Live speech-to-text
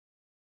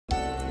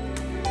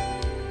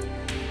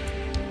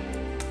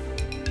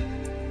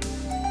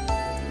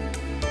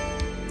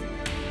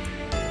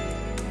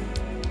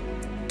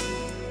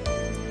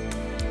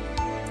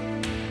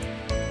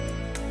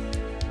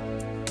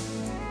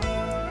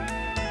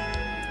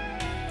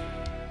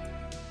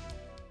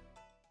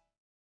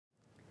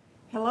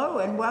Hello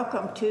and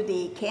welcome to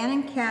the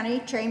Cannon County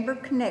Chamber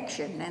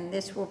Connection, and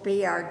this will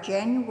be our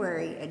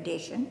January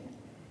edition,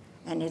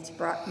 and it's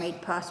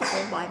made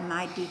possible by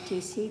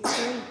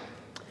MyDTC3.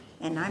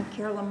 And I'm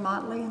Carolyn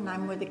Motley, and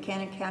I'm with the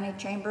Cannon County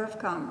Chamber of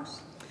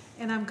Commerce.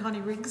 And I'm Connie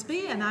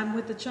Rigsby, and I'm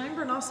with the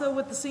Chamber and also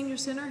with the Senior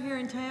Center here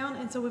in town.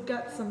 And so we've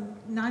got some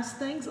nice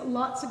things,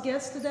 lots of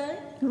guests today.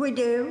 We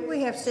do. We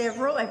have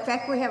several. In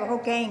fact, we have a whole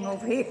gang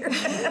over here.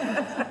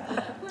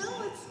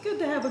 Well, it's good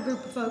to have a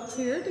group of folks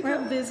here to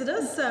come visit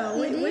us. So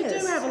we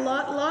do have a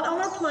lot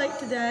on our plate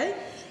today.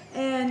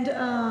 And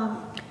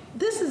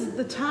this is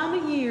the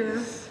time of year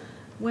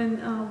when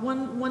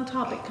one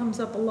topic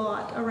comes up a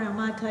lot around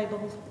my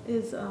table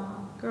is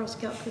Girl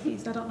Scout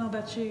cookies. I don't know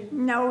about you.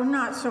 No,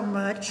 not so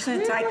much,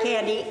 since I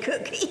can't eat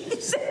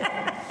cookies.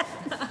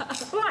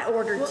 Well, I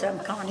ordered some,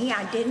 Connie.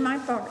 I did my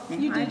part.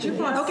 You did your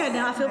part. Okay,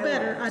 now I feel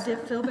better. I did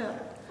feel better.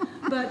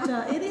 But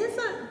it is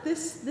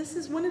this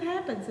is when it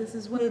happens. This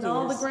is when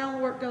all the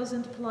groundwork goes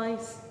into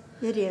place.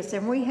 It is,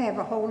 and we have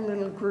a whole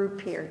little group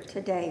here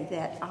today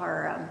that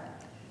are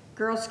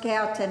Girl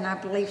Scouts, and I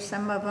believe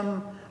some of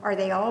them, are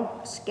they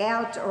all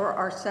Scouts, or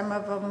are some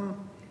of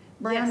them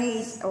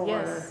Brownies? Yes. Or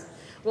yes.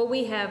 Well,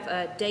 we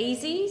have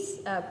Daisies,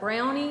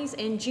 Brownies,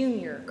 and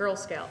Junior Girl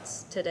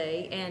Scouts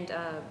today, and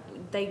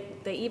they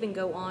even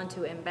go on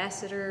to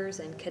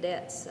ambassadors and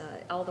cadets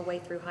all the way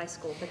through high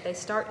school. But they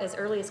start as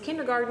early as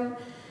kindergarten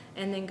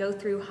and then go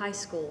through high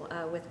school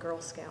with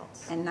Girl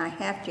Scouts. And I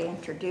have to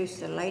introduce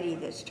the lady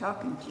that's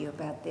talking to you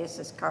about this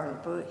is Carla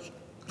Bush.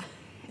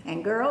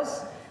 And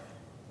girls,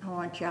 I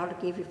want y'all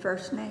to give your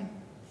first name.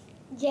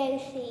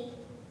 Josie.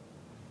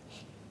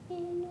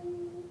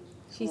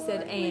 She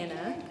said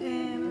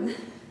Anna.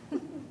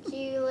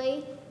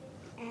 Julie.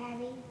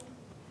 Abby.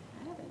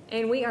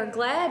 And we are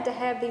glad to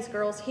have these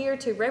girls here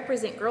to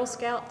represent Girl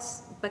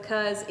Scouts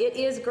because it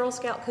is Girl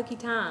Scout cookie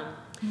time.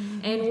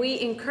 And we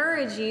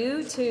encourage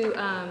you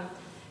to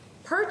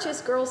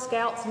purchase Girl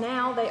Scouts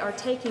now. They are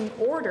taking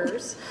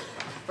orders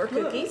for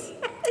cookies.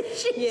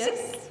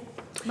 Yes.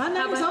 My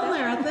name's on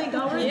there, I think,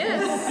 already.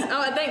 Yes.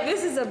 Oh, I think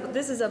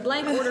this is a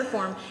blank order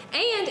form.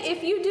 And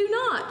if you do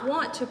not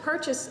want to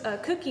purchase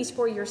cookies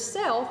for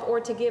yourself or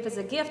to give as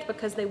a gift,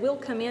 because they will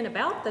come in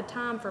about the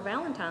time for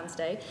Valentine's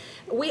Day,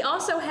 we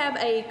also have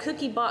a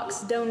cookie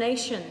box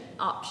donation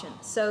option.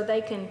 So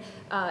they can,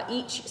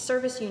 each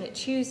service unit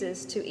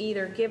chooses to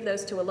either give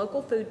those to a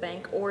local food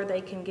bank or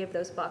they can give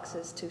those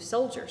boxes to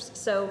soldiers.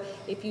 So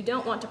if you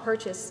don't want to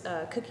purchase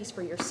cookies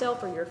for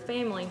yourself or your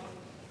family,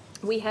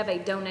 we have a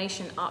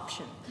donation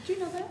option. Did you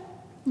know that?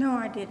 No,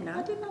 I did not.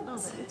 I did not know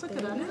that. It's a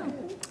good idea.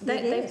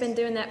 They've been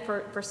doing that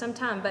for some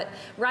time, but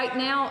right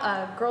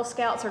now Girl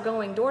Scouts are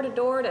going door to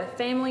door to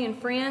family and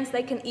friends.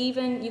 You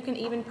can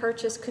even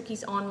purchase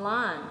cookies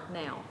online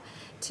now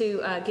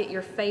to get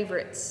your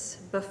favorites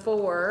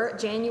before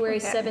January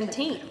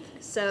 17th.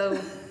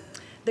 So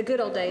the good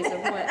old days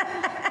of what?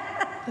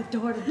 The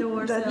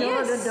door-to-door. The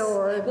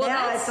door-to-door. Well,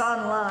 now it's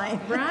online.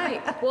 Right.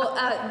 Well,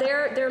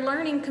 they're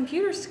learning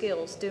computer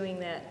skills doing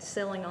that,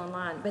 selling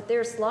online. But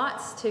there's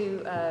lots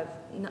to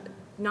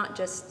not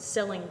just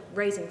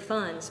raising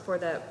funds for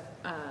the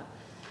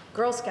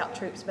Girl Scout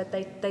troops, but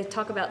they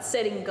talk about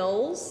setting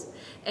goals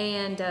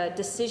and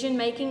decision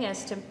making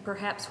as to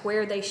perhaps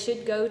where they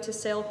should go to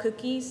sell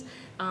cookies.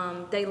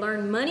 They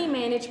learn money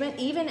management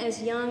even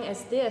as young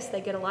as this. They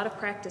get a lot of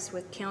practice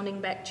with counting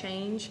back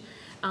change.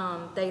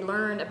 They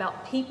learn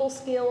about people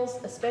skills,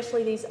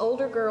 especially these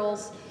older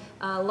girls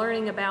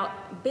learning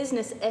about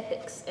business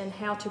ethics and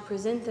how to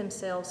present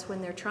themselves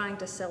when they're trying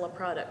to sell a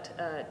product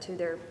to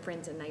their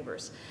friends and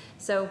neighbors.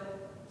 So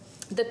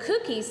the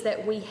cookies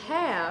that we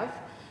have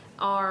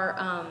are,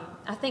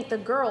 I think the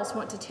girls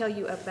want to tell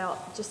you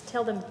about, just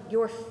tell them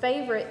your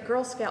favorite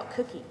Girl Scout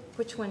cookie.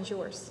 Which one's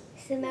yours?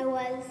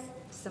 Samoas.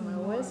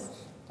 Samoas?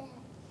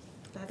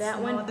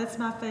 That's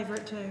my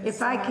favorite too.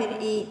 If I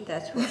could eat,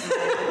 that's what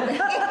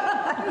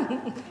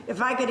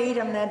if I could eat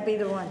them, that'd be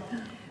the one.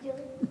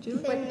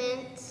 Thin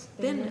mints.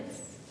 Thin mints.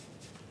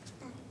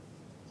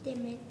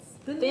 Thin mints.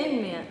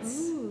 Thin mints.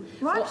 Ooh.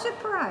 Well, I'm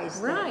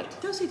surprised. Right.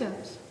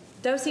 Do-si-dos.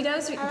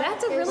 Do-si-dos.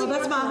 That's a really Well,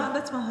 good one.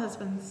 that's my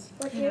husband's.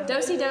 What's your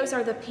Do-si-dos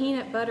are the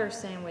peanut butter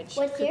sandwich.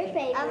 What's your cookie.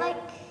 favorite? I like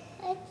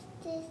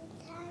this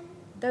time.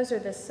 Those are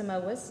the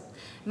Samoas.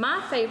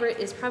 My favorite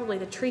is probably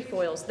the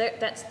trefoils.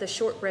 That's the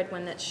shortbread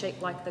one that's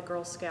shaped like the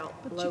Girl Scout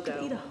But logo. you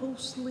can eat a whole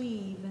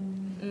sleeve and...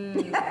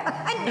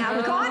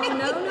 Now, Connie.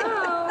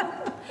 No.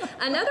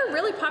 Another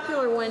really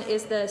popular one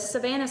is the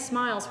Savannah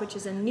Smiles, which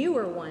is a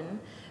newer one.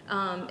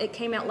 It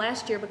came out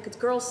last year because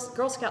Girl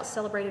Scouts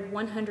celebrated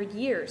 100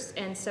 years,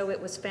 and so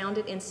it was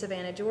founded in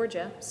Savannah,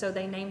 Georgia. So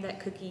they named that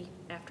cookie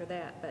after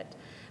that. But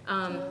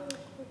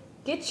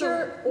get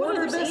your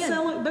orders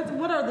in. But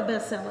what are the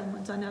best-selling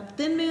ones? I know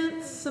Thin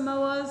Mints,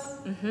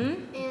 Samoas,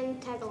 And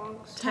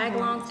tagalongs.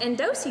 Tagalongs and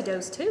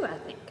Do-si-dos too, I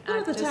think. What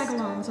are the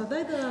tagalongs? Are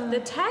they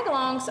The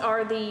tagalongs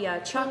are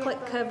the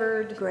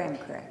chocolate-covered Graham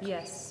crackers.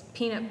 Yes,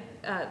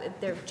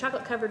 they're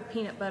chocolate-covered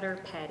peanut butter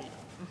patty.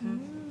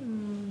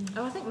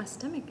 Oh, I think my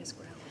stomach is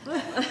growling.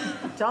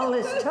 It's all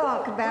this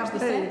talk about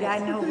food, I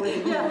know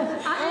we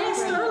Yeah, I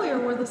asked earlier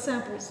where the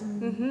samples,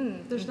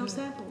 and there's no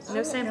samples. No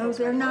No, samples.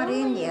 they're not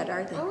in yet,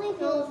 are they? Only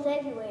till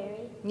February.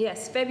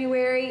 Yes,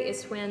 February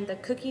is when the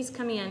cookies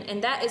come in,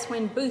 and that is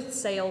when booth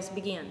sales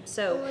begin.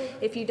 So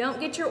if you don't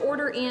get your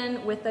order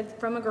in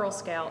from a Girl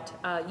Scout,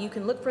 you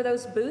can look for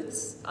those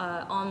booths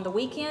on the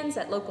weekends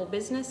at local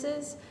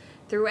businesses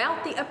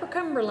throughout the Upper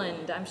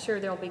Cumberland. I'm sure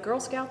there'll be Girl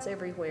Scouts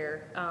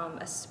everywhere.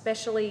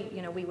 Especially,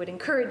 we would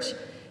encourage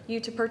you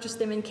to purchase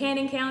them in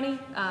Cannon County,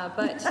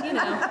 but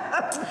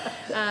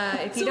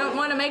if you don't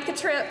want to make the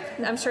trip,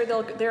 I'm sure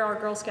there are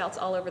Girl Scouts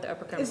all over the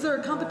Upper Cumberland. Is there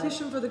a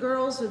competition for the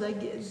girls? Do they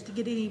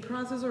get any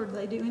prizes, or do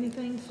they do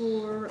anything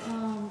for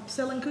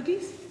selling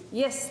cookies?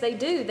 Yes, they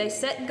do. They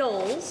set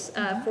goals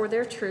for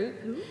their troop,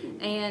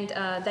 and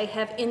they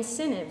have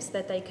incentives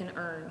that they can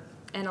earn.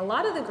 And a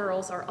lot of the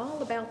girls are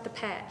all about the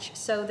patch.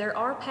 So there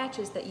are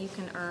patches that you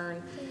can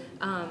earn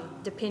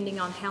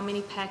depending on how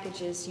many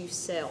packages you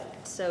sell.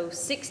 So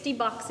 60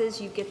 boxes,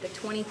 you get the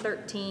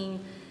 2013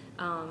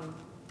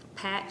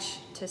 patch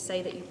to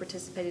say that you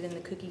participated in the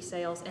cookie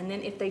sales. And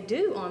then if they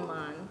do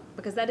online,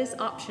 because that is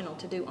optional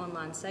to do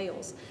online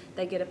sales,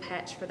 they get a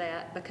patch for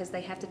that because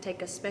they have to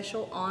take a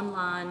special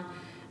online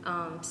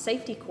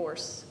safety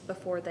course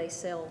before they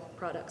sell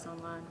products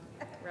online.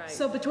 Right.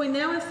 So between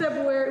now and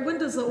February, when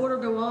does the order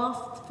go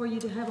off for you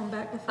to have them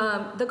back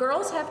before? The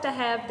girls have to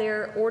have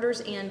their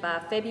orders in by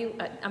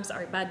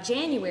by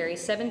January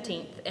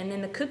 17th, and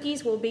then the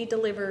cookies will be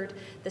delivered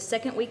the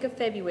second week of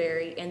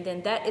February, and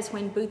then that is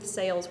when booth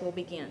sales will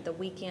begin, the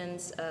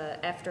weekends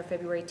after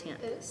February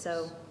 10th.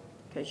 So,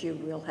 Because you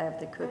will have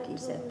the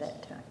cookies at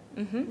that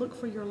time. Look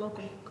for your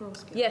local Girl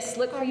Scouts. yes,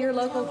 look for your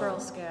local Girl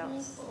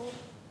Scouts.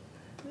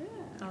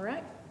 Yeah, All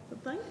right. well,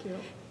 thank you.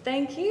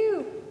 Thank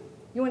you.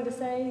 You wanted to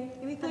say?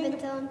 I've Anything? been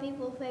telling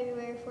people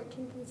February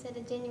 14th instead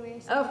of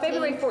January 17th. Oh,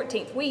 February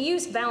 14th. We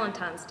use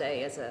Valentine's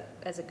Day as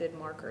a good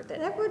marker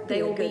That would be they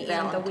a will good be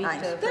in the week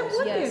Valentine's of. That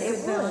would yes. be a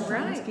good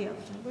Valentine's Right.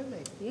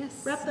 gift.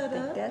 Yes. Wrap that I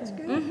think up. that's and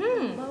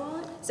good. blow on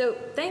it. So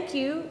thank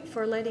you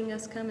for letting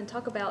us come and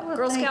talk about Well,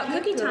 Girl thank Scout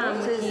you, cookie time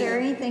girls. with Is you. there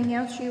anything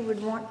else you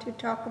would want to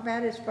talk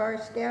about as far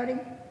as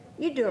scouting?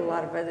 You do a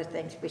lot of other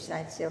things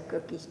besides sell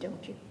cookies,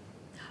 don't you?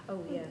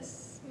 Oh,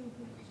 yes.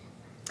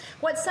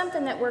 What's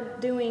something that we're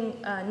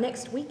doing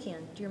next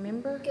weekend? Do you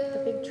remember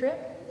the big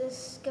trip?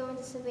 Going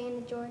to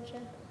Savannah, Georgia.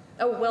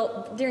 Oh,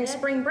 well, during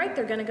spring break,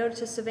 they're going to go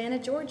to Savannah,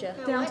 Georgia.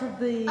 Down to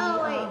the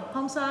Oh, wait.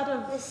 home side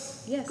of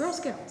This Yes. Girl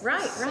Scouts. Right,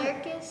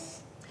 right.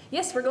 circus.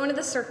 Yes, we're going to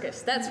the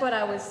circus. That's what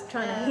I was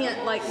trying to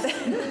hint, like,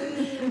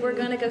 we're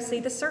going to go see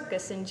the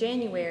circus in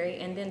January,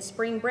 and then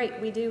spring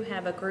break, we do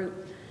have a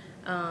group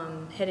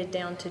headed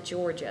down to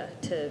Georgia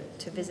to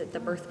visit the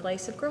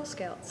birthplace of Girl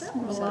Scouts.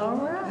 Well, all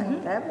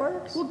right, that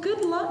works. Well,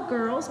 good luck,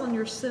 girls, on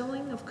your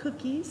selling of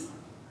cookies.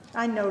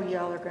 I know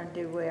y'all are gonna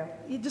do well.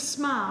 You just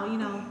smile,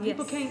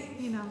 People Yes.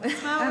 can't,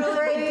 smile I'm really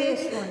afraid big.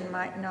 this one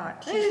might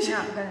not. She's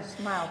not gonna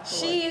smile for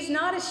She is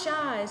not as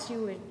shy as she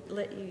would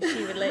let you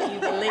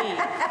believe.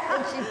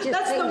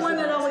 That's the one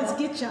that always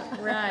gets you.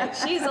 Right.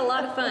 She's a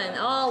lot of fun.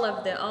 All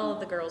of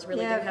the girls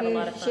really do have a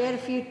lot of If you shed a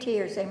fun. few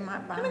tears, they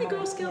might buy How many more.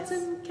 Girl Scouts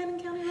in Cannon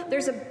County right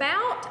There's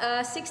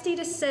about 60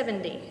 to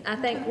 70. I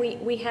think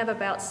we have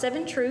about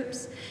 7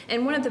 troops,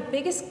 and one of the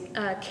biggest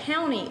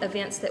county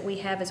events that we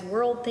have is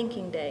World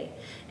Thinking Day,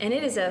 and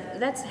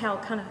that's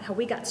how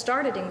we got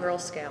started in Girl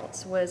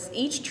Scouts. Was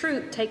each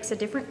troop takes a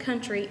different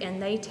country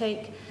and they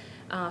take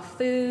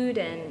food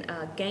and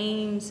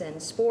games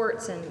and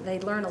sports, and they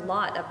learn a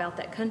lot about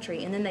that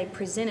country, and then they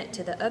present it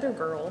to the other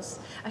girls.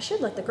 I should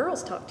let the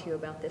girls talk to you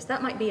about this.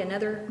 That might be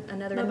another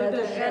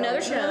day.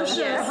 show.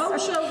 Yes. Whole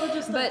show for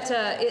just that.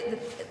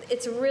 But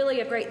it's really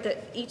a great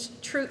that each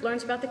troop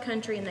learns about the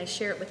country and they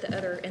share it with the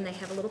other, and they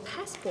have a little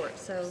passport.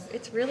 So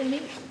it's really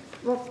neat.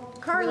 Well,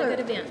 Carla, Really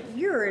good event.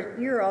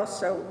 you're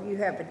also, you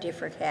have a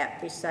different hat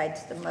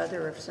besides the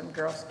mother of some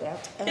Girl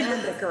Scouts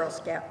and the Girl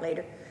Scout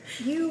leader.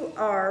 You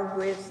are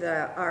with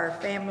our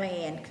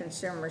Family and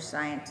Consumer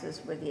Sciences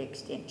with the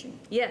Extension.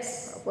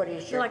 Yes. What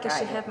is I feel your like I should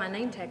title? have my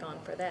name tag on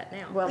for that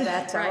now. Well,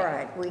 that's all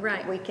right.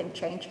 Right. We can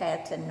change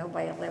hats and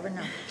nobody will ever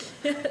know.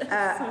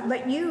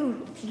 But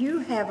you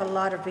have a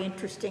lot of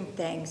interesting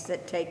things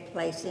that take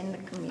place in the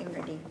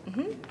community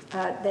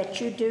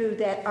that you do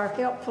that are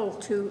helpful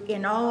to,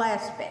 in all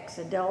aspects,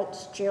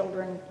 adults,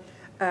 children.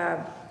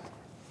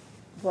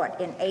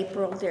 In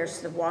April, there's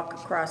the Walk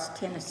Across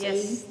Tennessee.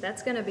 Yes,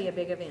 that's going to be a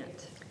big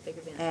event.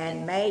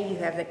 And May, you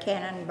have the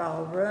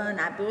Cannonball Run.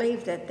 I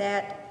believe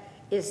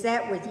is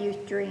that with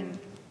Youth Dream?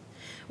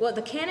 Well,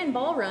 the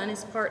Cannonball Run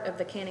is part of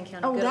the Cannon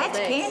County Oh, Good Old that's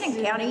Days.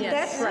 Cannon County.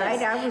 Yes. That's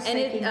right. I was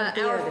thinking of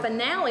the our other.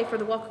 finale for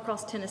the Walk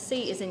Across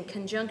Tennessee is in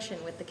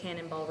conjunction with the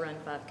Cannonball Run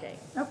 5K.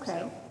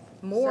 Okay.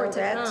 More So to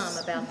that's-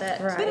 come about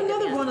that. right. But big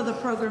another event. one of the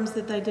programs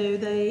that they do,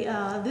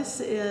 this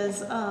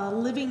is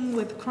living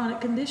with chronic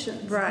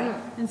conditions. Right.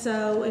 And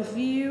so if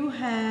you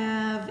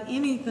have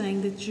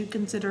anything that you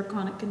consider a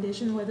chronic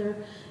condition, whether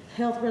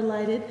health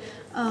related,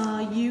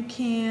 you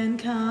can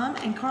come,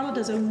 and Carla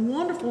does a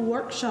wonderful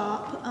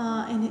workshop,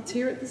 and it's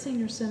here at the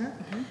Senior Center.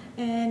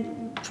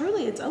 And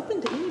truly, it's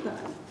open to anybody.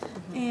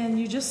 And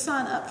you just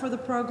sign up for the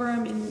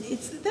program, and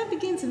that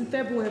begins in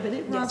February, but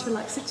it runs for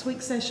like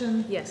 6-week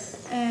session.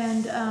 Yes.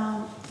 And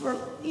for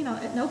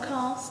at no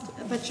cost,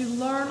 but you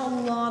learn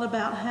a lot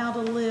about how to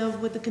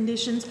live with the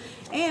conditions.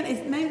 And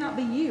it may not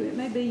be you; it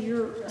may be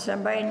your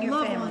Somebody in your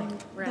loved family. one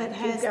Right. that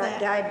You've has got that.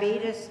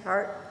 diabetes,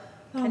 heart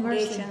Oh,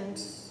 mercy.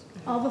 conditions.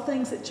 All the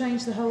things that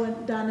change the whole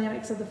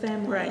dynamics of the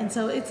family. Right. And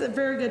so it's a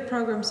very good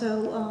program.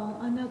 So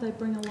I know they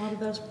bring a lot of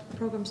those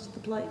programs to the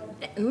plate.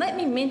 And let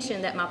me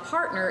mention that my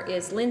partner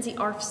is Lindsay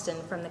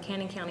Arfston from the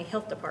Cannon County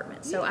Health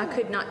Department. So I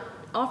could not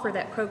offer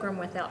that program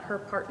without her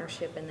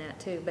partnership in that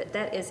too. But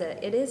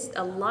it is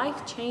a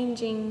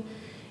life-changing,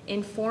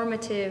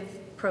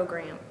 informative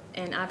program.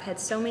 And I've had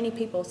so many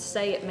people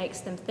say it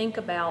makes them think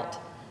about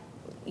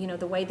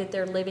the way that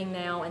they're living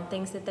now and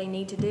things that they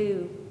need to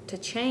do to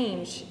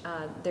change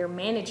their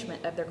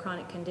management of their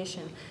chronic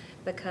condition,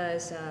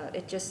 because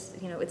it just,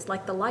 it's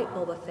like the light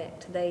bulb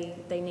effect. They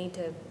need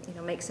to,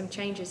 make some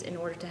changes in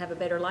order to have a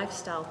better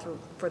lifestyle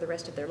for the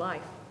rest of their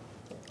life.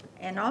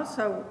 And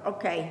also,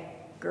 okay,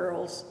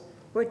 girls,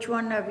 which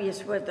one of you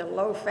is with the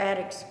Low Fat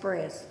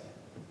Express?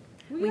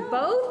 We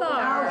both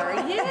are,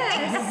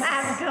 yes.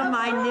 How come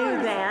I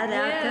knew that?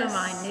 Yes.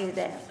 How come I knew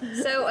that?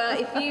 So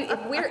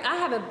I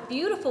have a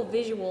beautiful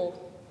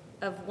visual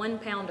of 1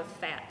 pound of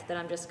fat that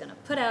I'm just going to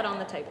put out on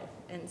the table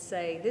and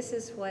say, this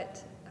is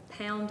what a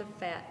pound of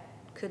fat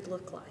could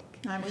look like.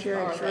 I'm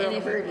sure it's And real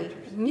if- pretty.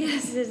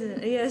 Yes,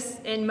 isn't it? Yes,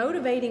 and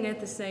motivating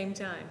at the same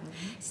time.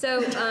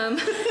 So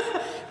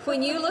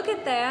when you look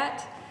at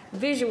that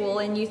visual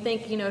and you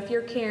think, if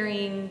you're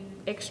carrying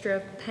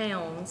extra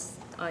pounds,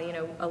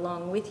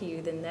 along with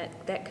you, then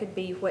that could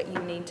be what you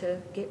need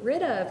to get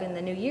rid of in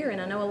the new year.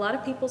 And I know a lot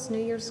of people's New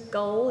Year's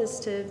goal is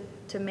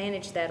to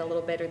manage that a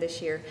little better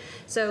this year.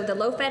 So the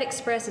Low Fat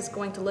Express is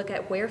going to look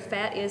at where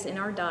fat is in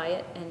our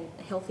diet and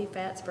healthy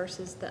fats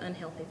versus the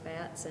unhealthy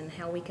fats, and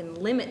how we can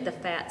limit the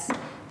fats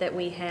that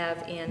we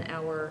have in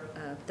our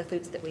the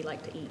foods that we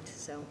like to eat.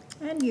 So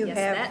And you yes,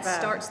 have that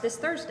starts this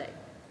Thursday.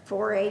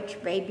 4-H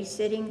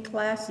babysitting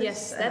classes.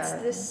 Yes, that's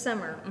this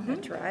summer.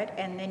 That's right.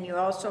 And then you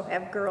also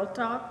have Girl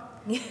Talk.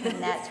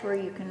 And that's where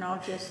you can all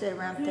just sit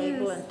around the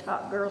table and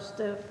talk girl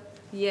stuff.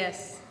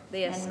 Yes,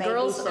 yes. And maybe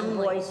Girls some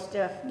only. boy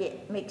stuff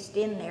get mixed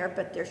in there,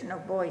 but there's no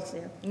boys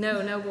there.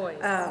 No boys.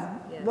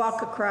 Yes.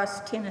 Walk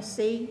Across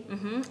Tennessee.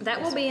 That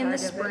will That's be in the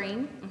part of it.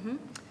 spring.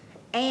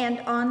 And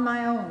on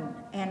my own.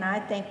 And I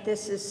think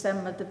this is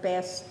some of the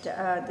best,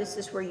 this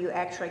is where you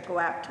actually go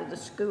out to the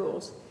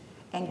schools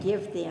and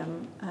give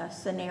them a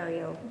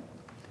scenario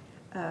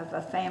of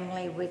a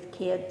family with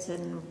kids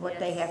and what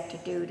they have to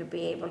do to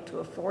be able to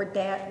afford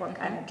that, what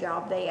kind of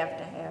job they have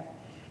to have.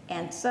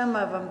 And some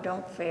of them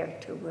don't fare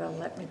too well,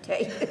 let me tell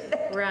you.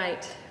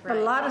 Right, A right.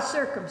 lot of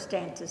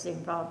circumstances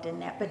involved in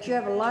that, but you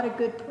have a lot of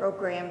good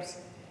programs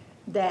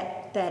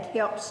that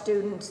help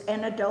students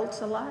and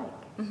adults alike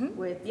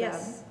with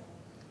Yes.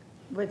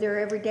 with their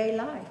everyday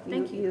life.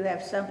 Thank you. You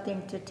have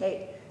something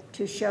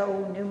to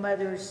show new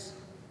mothers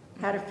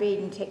how to feed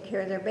and take care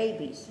of their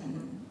babies.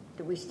 And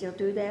do we still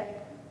do that?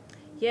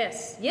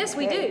 Yes,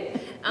 we do.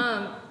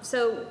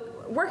 So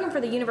working for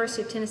the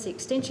University of Tennessee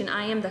Extension,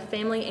 I am the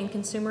Family and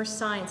Consumer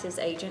Sciences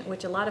agent,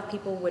 which a lot of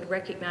people would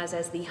recognize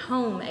as the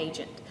home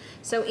agent.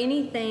 So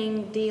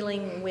anything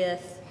dealing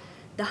with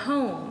the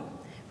home,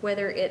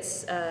 whether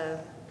it's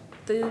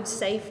food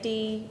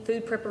safety,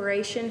 food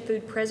preparation,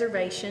 food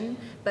preservation,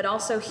 but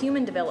also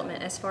human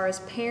development as far as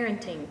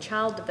parenting,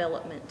 child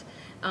development.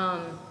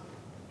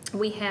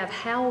 We have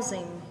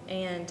housing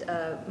and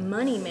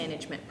money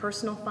management,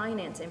 personal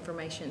finance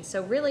information.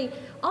 So really,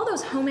 all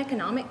those home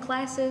economic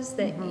classes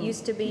that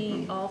used to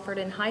be offered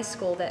in high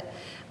school, that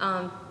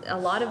a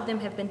lot of them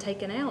have been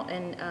taken out,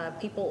 and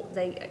people,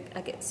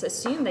 I guess,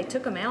 assume they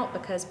took them out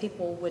because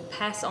people would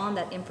pass on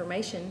that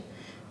information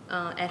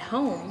at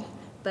home,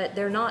 but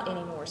they're not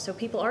anymore. So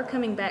people are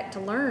coming back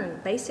to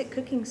learn basic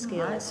cooking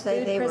skills, I'd say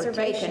food they were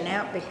preservation. taken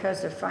out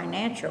because of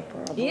financial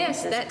problems.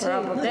 Yes, That's that too,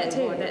 probably that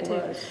too, what that it too.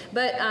 was.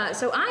 But,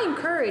 so I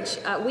encourage,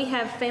 we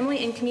have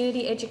family and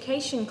community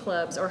education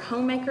clubs, or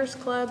homemakers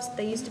clubs,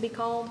 they used to be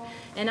called.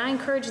 And I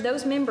encourage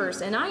those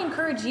members, and I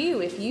encourage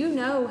you, if you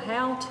know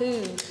how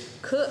to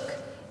cook,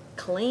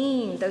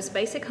 clean, those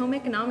basic home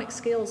economic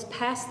skills,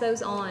 pass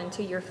those on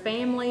to your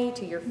family,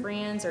 to your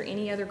friends, or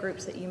any other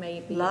groups that you may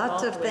be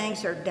Lots of involved with.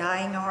 things are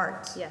dying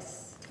arts.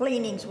 Yes.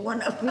 Cleaning's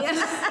one of them. Yes.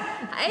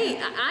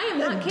 Hey, I am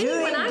not kidding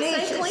Doing when I say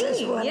dishes is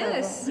cleaning. one of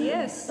Yes,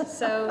 yes.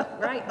 So,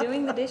 right,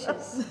 doing the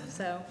dishes.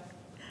 So,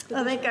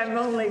 I think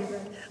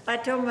I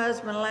told my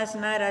husband last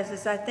night, I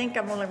says, I think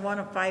I'm only one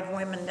of 5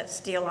 women that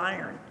still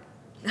iron.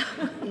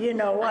 You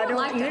know, I don't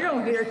like you to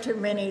don't hear too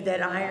many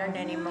that iron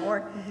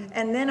anymore.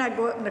 And then I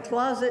go up in the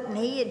closet and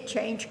he had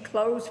changed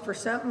clothes for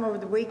something over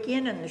the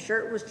weekend, and the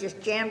shirt was just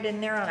jammed in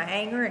there on a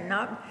hanger,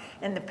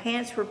 and the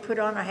pants were put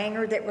on a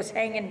hanger that was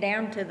hanging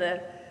down to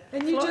the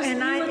And you just, you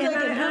were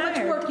thinking how much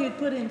work you'd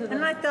put into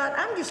And I that. thought,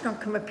 I'm just gonna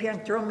come up here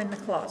and throw them in the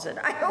closet.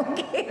 I don't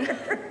care.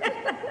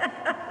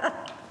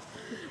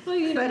 Well,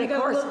 you know, But you of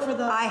gotta course, look for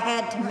the, I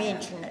had to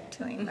mention it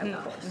to him,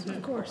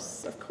 of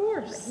course. of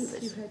course,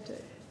 you had to.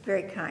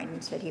 Very kind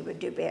and said he would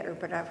do better,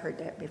 but I've heard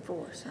that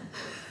before, so.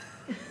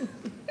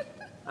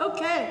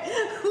 Okay,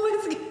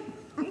 let's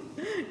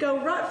go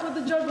right for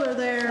the juggler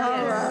there.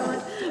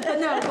 But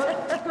no,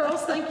 but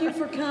girls, thank you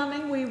for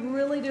coming. We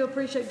really do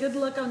appreciate. Good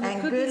luck on your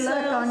And cookie good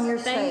luck on sales. your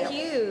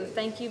sale.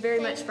 Thank you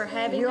very much for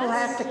having You'll us.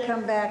 have to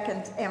come back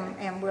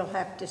and we'll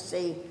have to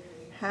see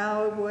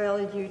how well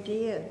you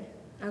did.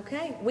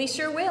 Okay, we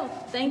sure will.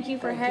 Thank you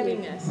for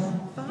having us.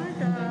 Bye,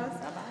 guys.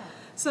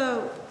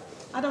 So,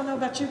 I don't know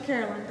about you,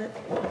 Carolyn, but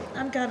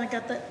I'm kind of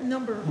got that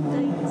number of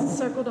dates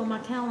circled on my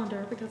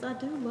calendar because I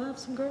do love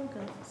some Girl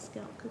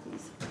Scout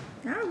cookies.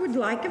 I would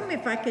like them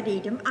if I could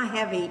eat them. I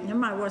have eaten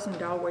them. I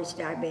wasn't always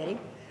diabetic,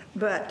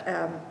 but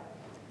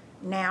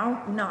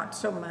now not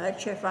so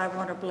much. If I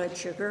want a blood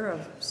sugar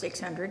of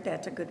 600,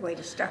 that's a good way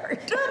to start.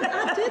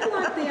 I did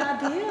like the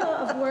idea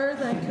of where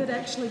they could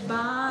actually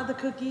buy the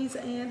cookies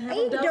and have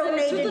them They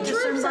donated to donated the to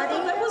troops. I somebody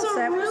thought that was else. a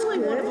That was really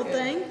good. wonderful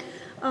thing.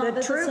 The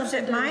that's troops something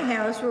at to- my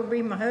house will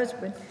be my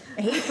husband.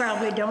 He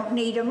probably don't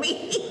need them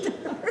either.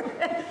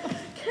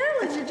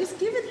 Carolyn, you're just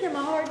giving him a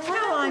hard time.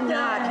 No, I'm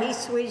not. today. He's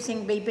sweet as he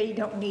can be, but he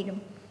don't need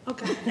them.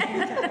 Okay.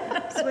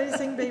 Sweetest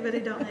thing be, but he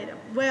don't need them.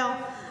 Well,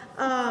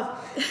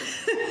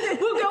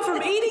 we'll go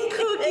from eating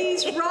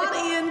cookies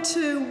right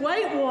into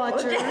Weight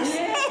Watchers.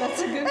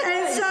 That's a good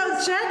And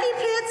so Jackie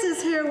Pitts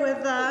is here with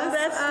us.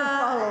 That's the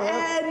follow-up.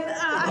 And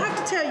I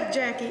have to tell you,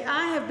 Jackie,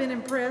 I have been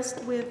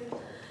impressed with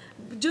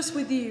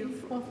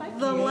you. Well, thank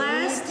The you.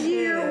 last Me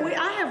year, too.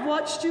 I have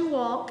watched you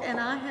walk and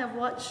I have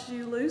watched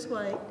you lose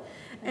weight.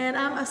 And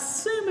I'm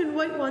assuming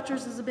Weight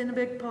Watchers has been a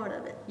big part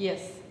of it.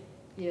 Yes,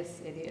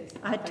 yes, it is.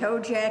 I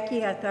told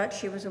Jackie I thought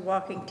she was a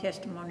walking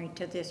testimony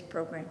to this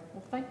program.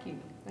 Well, thank you.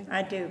 Thank you.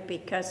 I do,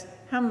 because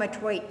how much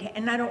weight,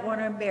 and I don't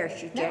want to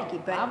embarrass you, Jackie,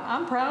 No, but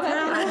I'm proud of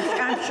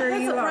it. I'm sure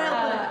you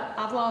are.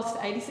 I've lost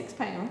 86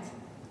 pounds.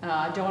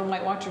 I joined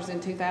Weight Watchers in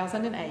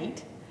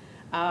 2008.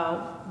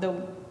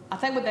 I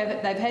think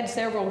they've had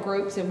several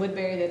groups in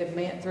Woodbury that have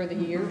met through the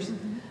years,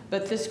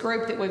 but this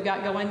group that we've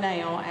got going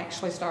now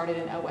actually started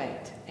in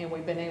 08, and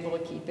we've been able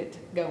to keep it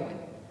going.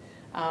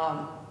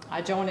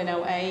 I joined in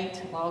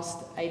 08,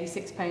 lost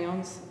 86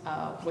 pounds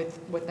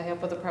with the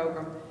help of the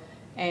program,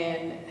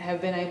 and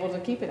have been able to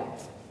keep it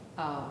off,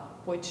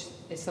 which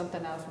is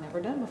something I've never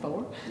done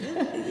before.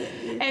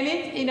 And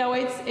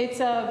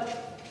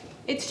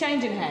it's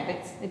changing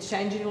habits. It's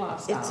changing your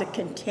lifestyle. It's a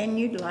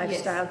continued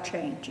lifestyle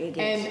change, it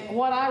is. And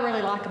what I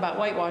really like about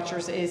Weight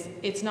Watchers is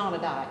it's not a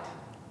diet.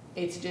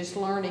 It's just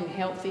learning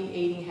healthy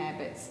eating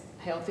habits,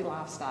 healthy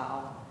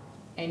lifestyle,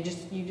 and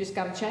you just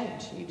got to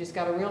change. You just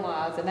got to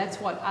realize, and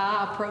that's what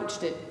I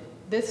approached it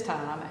this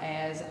time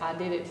as I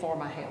did it for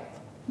my health.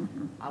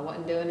 I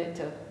wasn't doing it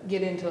to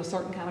get into a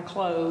certain kind of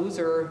clothes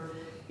or,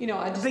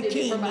 I just did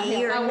it for my Bikini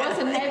health. or I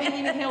wasn't having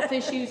any health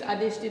issues. I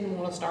just didn't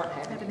want to start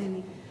having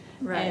any.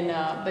 Right. And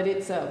but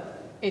it's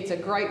a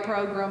great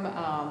program,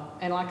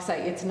 and like I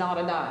say, it's not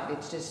a diet.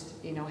 It's just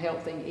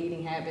healthy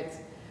eating habits.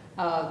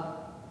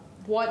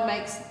 What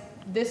makes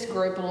this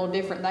group a little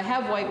different? They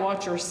have Weight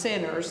Watchers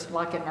centers,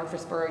 like in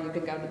Murfreesboro. You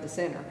can go to the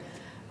center.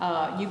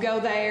 You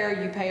go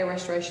there, you pay a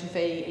registration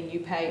fee, and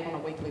you pay on a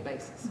weekly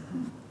basis.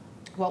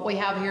 What we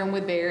have here in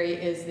Woodbury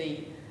is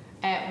the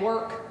At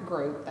Work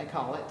group, they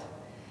call it,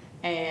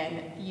 and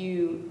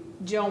you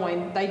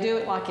join. They do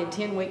it like in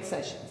 10-week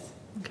sessions.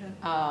 Okay.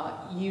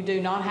 You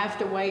do not have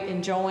to wait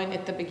and join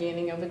at the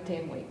beginning of the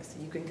 10 weeks.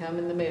 You can come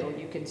in the middle.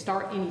 You can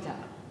start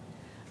anytime.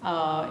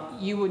 The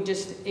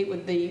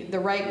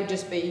rate would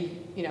just be,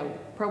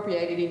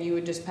 appropriated, and you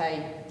would just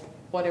pay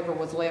whatever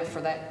was left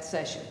for that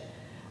session.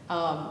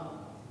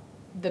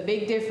 The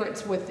big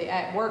difference with the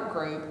At Work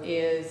group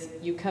is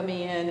you come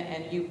in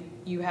and you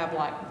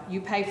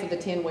pay for the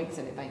 10 weeks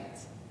in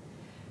advance.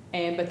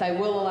 But they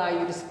will allow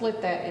you to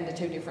split that into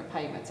 2 different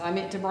payments. I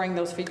meant to bring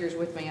those figures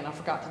with me and I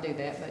forgot to do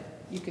that, but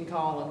you can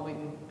call and we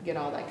can get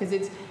all that.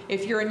 Because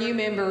if you're a new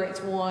member,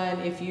 it's one.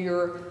 If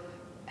you're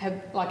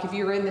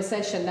in the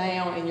session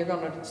now and you're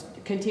going to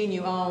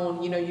continue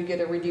on, you get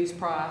a reduced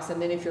price.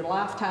 And then if you're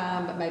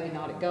lifetime but maybe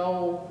not at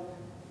goal,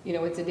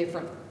 it's a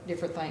different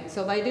thing.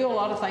 So they do a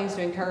lot of things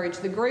to encourage.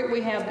 The group we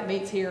have that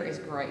meets here is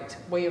great.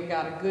 We have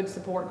got a good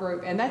support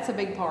group, and that's a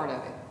big part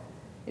of it,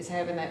 is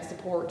having that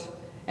support.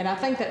 And I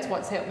think that's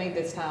what's helped me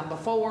this time.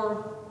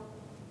 Before,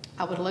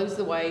 I would lose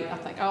the weight. I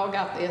think, I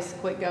got this,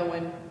 quit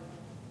going.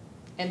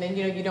 And then,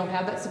 you don't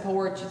have that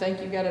support. You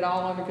think you've got it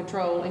all under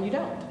control, and you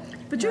don't.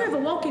 But you have a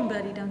walking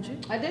buddy, don't you?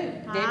 I do.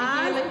 Debbie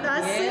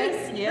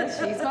I see. Yes,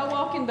 she's my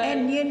walking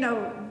buddy. And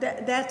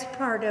that's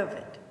part of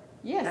it.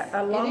 Yes,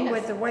 Along it is.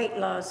 with the weight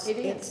loss, It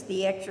is. it's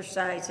the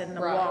exercise and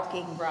the Right,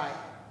 walking. right.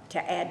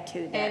 to add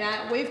to that.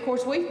 And of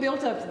course, we've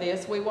built up to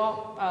this. We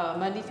walk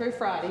Monday through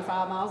Friday,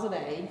 5 miles a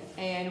day,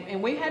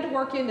 and we had to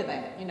work into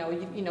that. So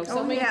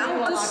many yeah.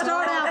 people are Just like,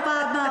 start out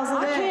 5 miles a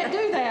I day. can't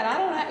do that. I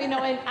don't have, and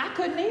I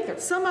couldn't either.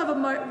 Some of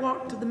them might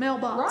walk to the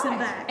mailbox and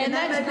back. And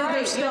that that's may be their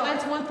great. start.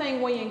 That's one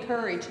thing we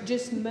encourage.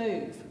 Just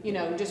move.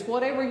 Just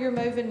whatever you're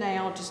moving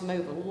now, just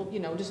move a little.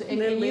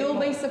 And you'll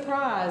be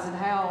surprised at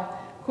how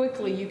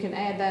quickly you can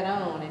add that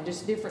on, and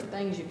just different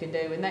things you can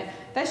do. And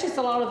that's just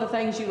a lot of the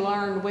things you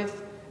learn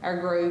with our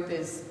group,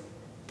 is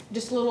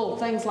just little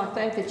things like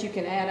that you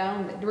can add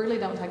on that really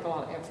don't take a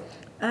lot of effort.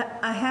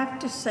 I have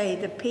to say,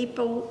 the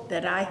people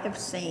that I have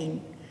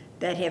seen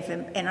that have,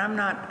 and I'm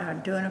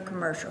not doing a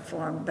commercial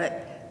for them,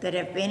 but that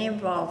have been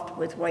involved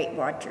with Weight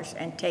Watchers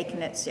and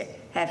taken it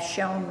have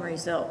shown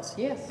results.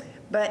 Yes.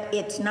 But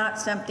it's not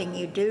something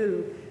you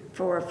do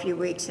for a few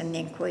weeks and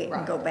then quit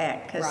and go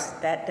back, because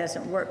that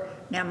doesn't work.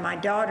 Now, my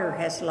daughter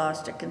has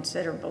lost a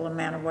considerable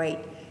amount of weight,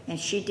 and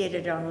she did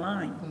it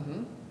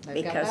online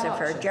because of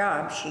her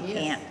job. She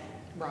can't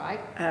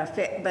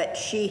fit, but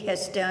she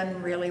has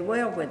done really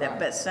well with it.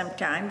 But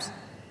sometimes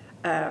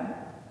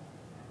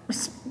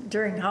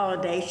during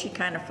holidays, she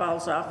kind of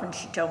falls off, and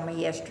she told me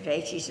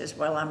yesterday, she says,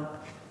 well,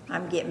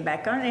 I'm getting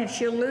back on it, and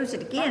she'll lose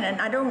it again. And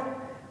I don't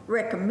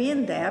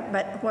recommend that,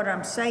 but what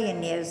I'm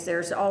saying is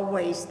there's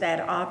always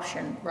that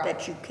option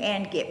that you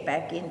can get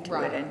back into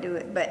it and do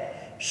it. But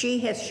she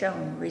has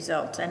shown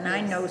results, and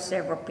I know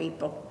several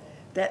people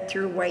that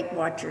through Weight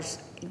Watchers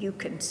you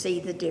can see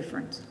the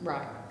difference.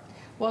 Right.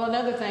 Well,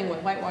 another thing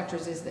with Weight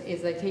Watchers is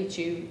they teach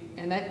you,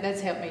 and that's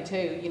helped me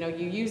too.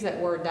 You use that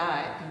word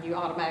diet, and you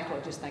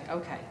automatically just think,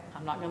 okay,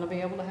 I'm not going to be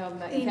able to have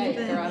that cake,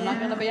 or I'm not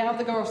going to be able to have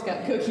the Girl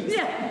Scout cookies.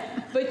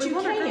 But you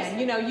can.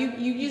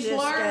 You just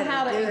learn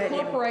how to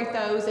incorporate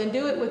those and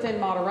do it within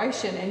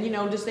moderation. And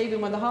just even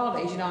with the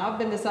holidays, I've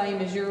been the same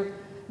as your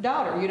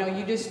daughter. You don't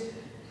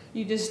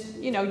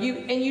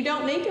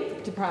need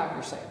to deprive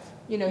yourself.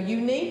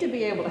 You need to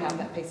be able to have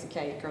that piece of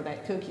cake or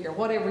that cookie or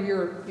whatever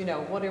your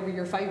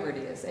favorite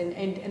is.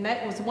 And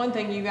that was one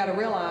thing you got to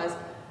realize,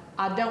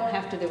 I don't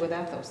have to do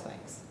without those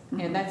things.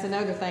 And that's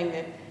another thing,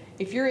 that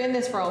if you're in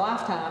this for a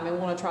lifetime and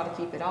want to try to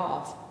keep it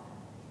off,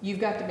 you've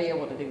got to be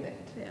able to do that.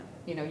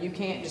 You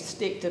can't just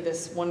stick to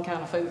this one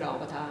kind of food all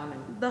the time.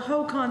 And the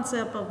whole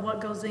concept of what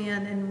goes in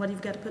and what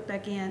you've got to put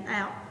back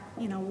out,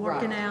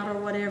 working out or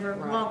whatever,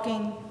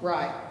 walking,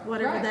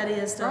 whatever that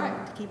is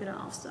to keep it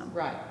off. So.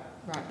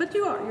 But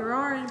you're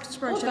our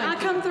inspiration. Well, I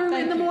come through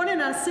in the morning,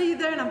 I see you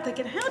there, and I'm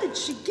thinking, how did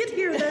she get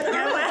here that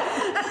early?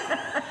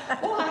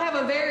 Well, I have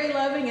a very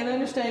loving and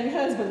understanding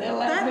husband that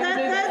allows me to do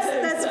that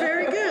too. That's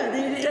very good.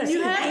 Does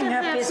he hang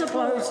up his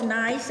support. clothes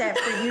nice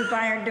after you've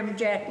ironed them,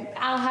 Jackie?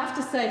 I'll have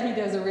to say he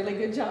does a really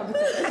good job at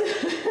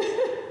that.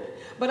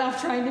 But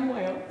I've trained him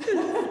well.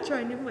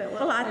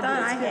 Well, I thought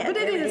I had, but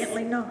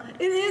evidently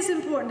not. It is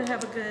important to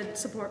have a a good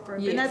support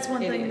group, and that's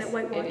one thing that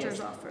Weight Watchers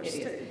offers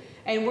too.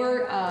 And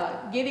we're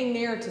getting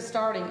near to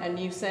starting a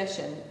new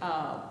session.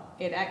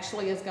 It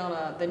actually is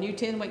the new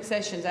 10-week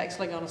session is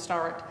actually going to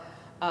start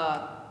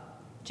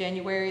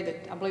January,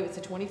 I believe it's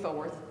the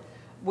 24th.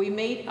 We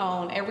meet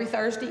on every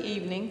Thursday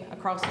evening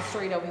across the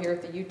street over here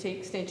at the UT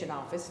Extension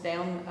office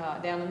down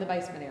in the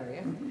basement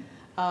area.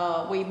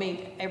 We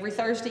meet every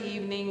Thursday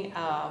evening.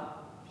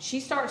 She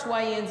starts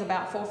weigh-ins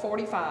about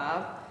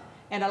 4:45.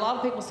 And a lot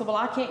of people say, well,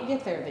 I can't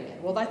get there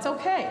then. Well, that's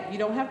okay. You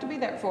don't have to be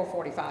there at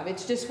 4:45.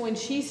 It's just when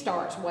she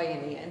starts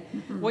weighing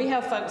in. We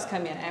have folks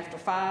come in after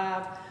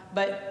 5,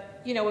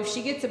 but if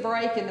she gets a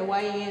break in the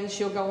weigh-in,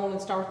 she'll go on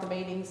and start the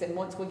meetings. And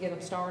once we get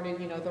them started,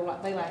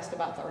 they last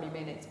about 30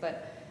 minutes.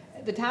 But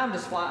the time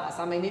just flies.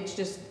 I mean, it's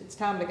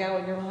time to go,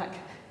 and you're like,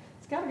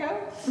 it's got to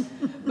go.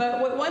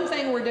 But one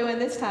thing we're doing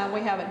this time we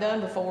haven't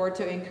done before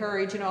to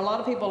encourage, a lot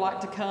of people like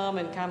to come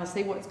and kind of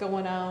see what's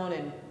going on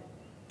and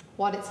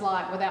what it's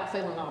like without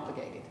feeling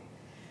obligated.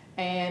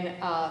 And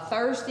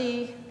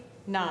Thursday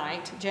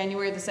night,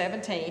 January the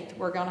 17th,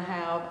 we're going to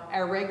have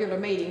our regular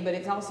meeting, but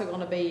it's also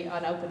going to be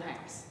an open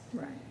house.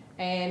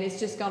 And it's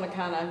just going to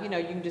kind of, you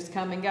can just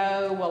come and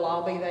go. We'll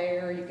all be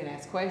there. You can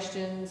ask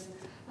questions.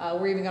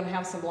 We're even going to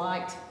have some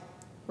light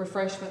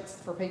refreshments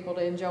for people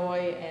to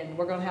enjoy, and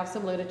we're going to have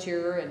some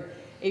literature. And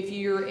if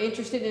you're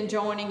interested in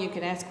joining, you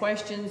can ask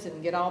questions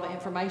and get all the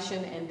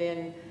information, and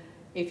then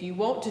if you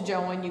want to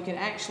join, you can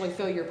actually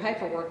fill your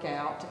paperwork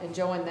out and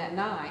join that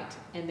night,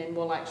 and then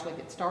we'll actually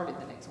get started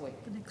the next week.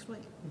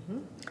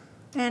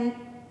 And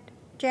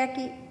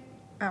Jackie,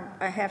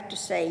 I have to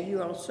say,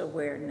 you also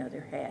wear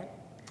another hat.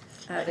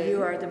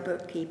 You are the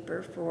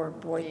bookkeeper for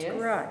Boyd's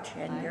Garage,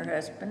 and your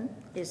husband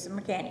is the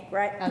mechanic,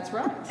 right? That's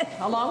right,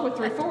 along with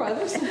 3 or 4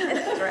 others.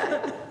 That's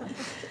right.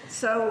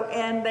 So,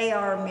 and they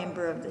are a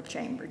member of the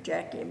chamber.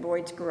 Jackie at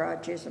Boyd's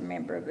Garage is a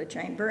member of the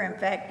chamber. In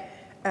fact,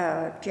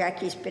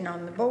 Jackie's been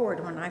on the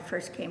board. When I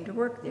first came to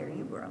work there,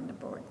 you were on the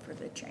board for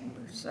the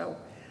chamber. So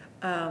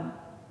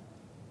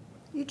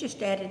you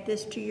just added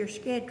this to your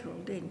schedule,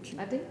 didn't you?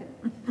 I did.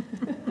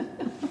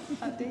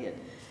 I did.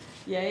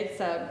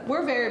 Yeah,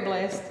 we're very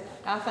blessed.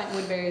 I think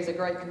Woodbury is a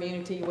great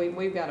community.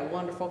 We've got a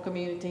wonderful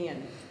community,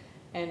 and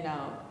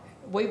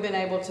we've been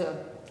able to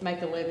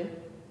make a living,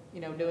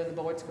 you know, doing the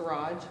Boyd's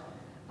Garage.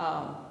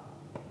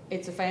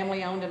 It's a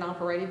family-owned and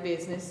operated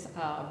business.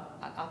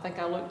 I think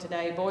I looked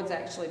today, Boyd's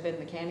actually been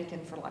mechanic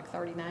for like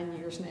 39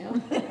 years now.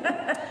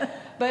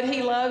 But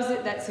he loves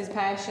it, that's his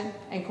passion.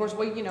 And of course,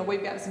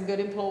 we've got some good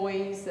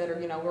employees that are,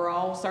 you know, we're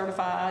all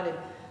certified.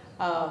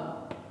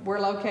 And we're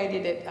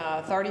located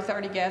at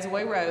 3030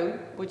 Gazaway Road,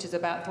 which is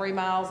about 3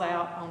 miles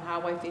out on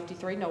Highway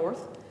 53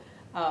 North.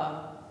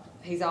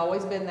 He's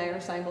always been there,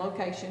 same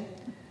location.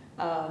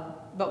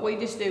 But we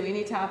just do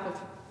any type of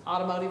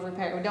automotive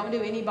repair. We don't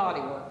do any body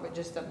work, but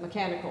just a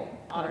mechanical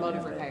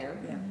automotive repair.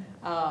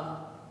 Yeah.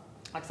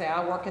 Like I say,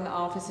 I work in the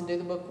office and do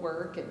the book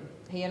work, and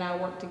he and I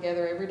work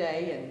together every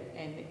day.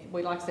 And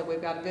we, like I said,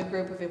 we've got a good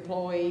group of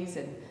employees,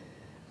 and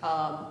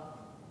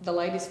the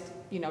latest,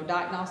 you know,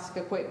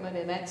 diagnostic equipment,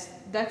 and that's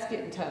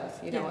getting tough.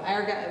 You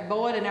know,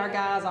 Boyd and our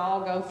guys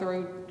all go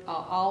through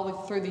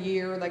through the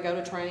year. They go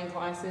to training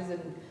classes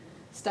and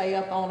stay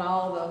up on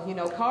all the, you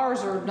know,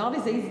 cars are not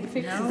as easy to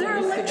fix as they They're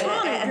used to be.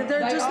 electronic.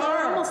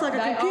 They're almost like a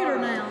They computer are.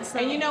 now. So.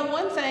 And you know,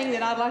 one thing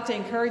that I'd like to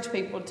encourage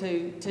people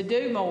to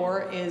do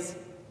more is,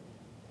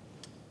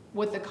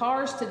 with the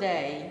cars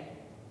today,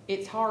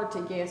 it's hard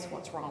to guess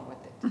what's wrong with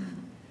it.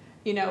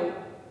 You know,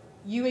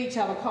 you each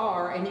have a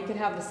car and you can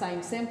have the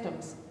same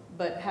symptoms,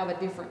 but have a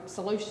different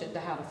solution to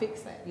how to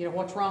fix that. You know,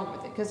 what's wrong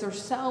with it? Because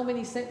there's so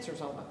many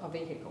sensors on a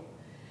vehicle.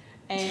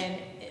 And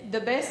the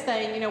best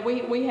thing, you know,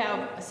 we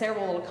have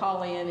several that'll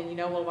call in and, you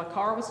know, well, my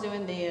car was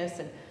doing this,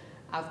 and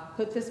I've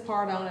put this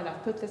part on it,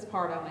 I've put this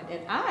part on it.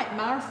 And I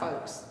admire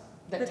folks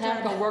that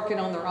tackle working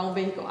on their own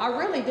vehicle. I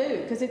really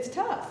do, because it's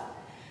tough.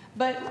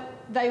 But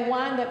they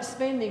wind up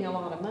spending a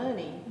lot of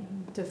money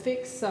to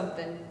fix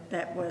something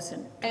That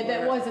wasn't. and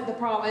that wasn't the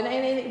problem.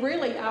 And it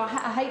really, I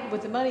hate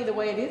with the money the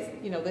way it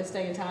is, you know, this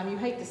day and time, you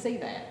hate to see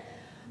that.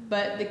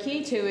 But the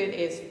key to it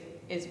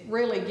is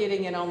really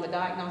getting it on the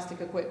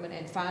diagnostic equipment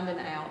and finding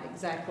out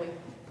exactly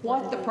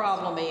what the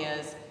problem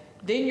is.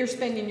 Then you're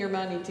spending your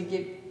money to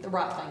get the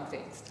right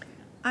thing fixed.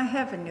 I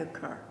have a new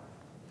car,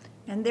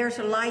 and there's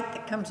a light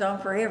that comes on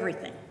for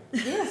everything.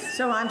 Yes.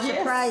 So I'm Yes.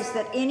 surprised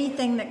that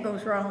anything that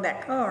goes wrong with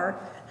that car,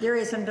 there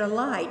isn't a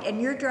light.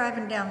 And you're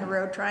driving down the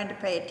road trying to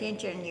pay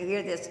attention, and you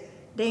hear this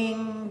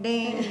ding,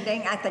 ding,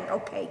 ding. I think,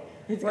 okay,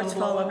 It's what's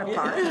gonna blow falling up,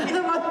 apart?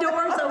 The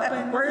door's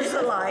open. Where's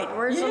the light?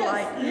 Where's the Yes,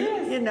 light?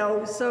 yes. You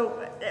know,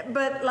 so,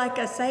 but like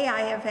I say,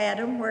 I have had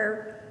them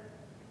where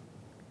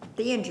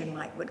the engine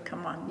light would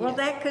come on. Well, Yes.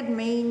 that could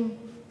mean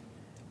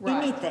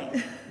Right.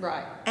 anything.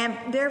 Right. And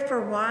there for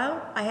a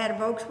while, I had a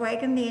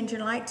Volkswagen, the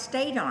engine light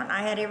stayed on.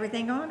 I had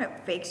everything on it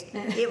fixed.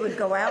 It would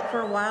go out for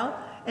a while,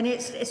 and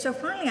so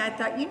finally I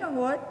thought, you know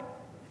what?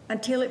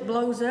 Until it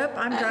blows up,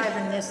 I'm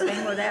driving this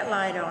thing with that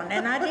light on,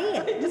 and I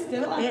did.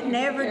 It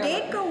never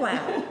did go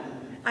out.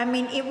 I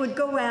mean, it would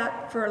go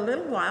out for a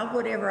little while,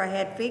 whatever I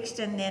had fixed,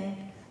 and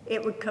then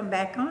it would come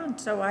back on.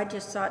 So I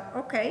just thought,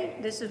 okay,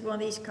 this is one of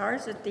these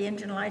cars that the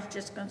engine light's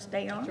just gonna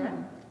stay on. That's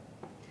right.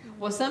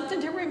 Well,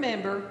 something to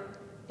remember.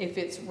 If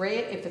it's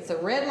a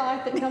red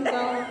light that comes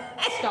on,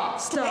 stop.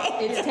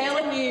 Stop. It's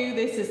telling you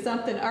this is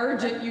something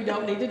urgent, you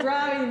don't need to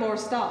drive anymore,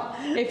 stop.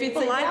 If it's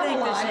Well, a I yellow think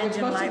this light, which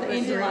engine most of light the was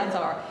engine red. lights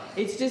are,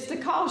 it's just a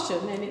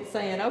caution, and it's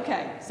saying,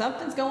 okay,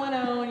 something's going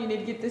on, you need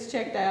to get this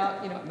checked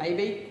out. You know, it may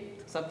be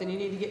something you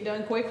need to get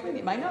done quickly, and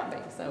it may not be,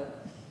 so.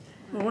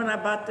 Well, when I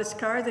bought this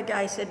car, the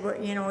guy said,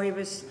 well, you know, he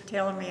was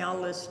telling me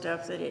all this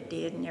stuff that it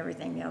did and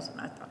everything else,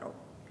 and I thought, oh,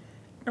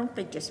 don't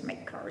they just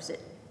make cars that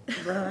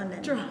run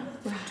and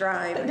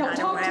drive, and Don't I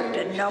talk don't to have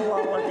to me. know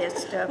all of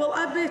this stuff. Well,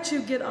 I bet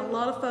you get a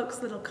lot of folks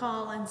that'll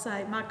call and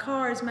say, my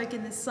car is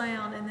making this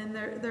sound, and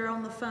then they're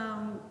on the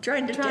phone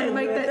Trying to tell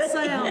make you that it.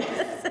 sound.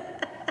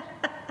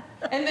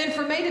 And then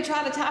for me to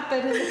try to type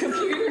that in the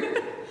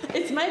computer,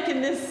 it's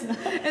making this.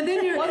 And then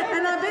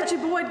and I bet you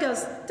Boyd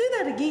goes, do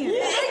that again.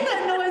 Make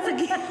that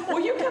noise again. Will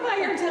you come out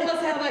here and tell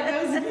us how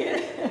that goes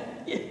again?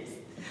 Yes.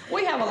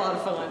 We have a lot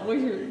of fun. We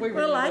really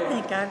Well, I do.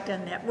 think I've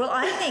done that. Well,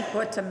 I think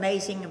what's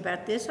amazing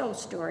about this whole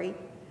story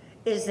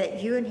is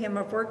that you and him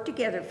have worked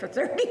together for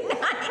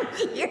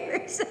 39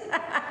 years.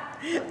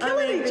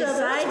 Killing each other.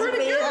 That's Besides pretty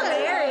being good.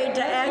 married, to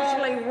That's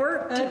actually right.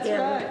 work That's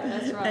together. right.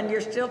 That's right. And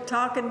you're still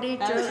talking to each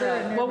That's other.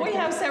 right. and Well, we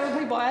everything. have several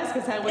people ask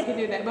us how we can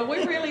do that, but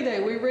we really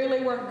do. We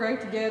really work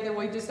great together.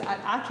 We just,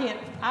 I can't,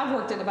 I've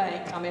worked at a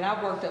bank. I mean,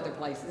 I've worked other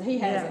places. He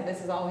hasn't. Yeah.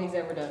 This is all he's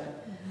ever done.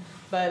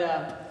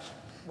 But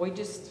we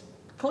just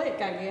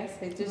click, I guess.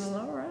 It just,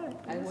 Well, all right.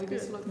 and we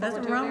just look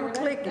Nothing forward to it wrong every with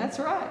day. clicking. That's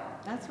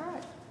right. That's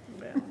right.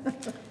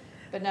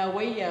 But no,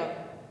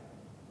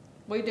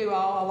 we do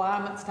all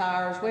alignments,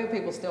 tires. We have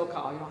people still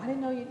call. You know, I didn't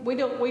know you. We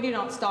do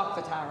not stock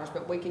the tires,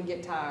 but we can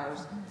get tires,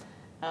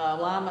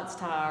 alignments,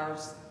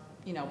 tires.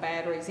 You know,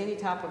 batteries, any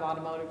type of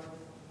automotive,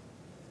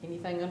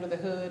 anything under the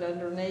hood,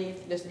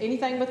 underneath, just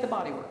anything but the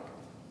bodywork.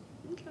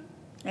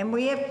 And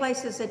we have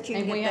places that you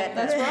can And we get have,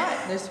 that.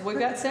 that's right. We've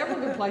got several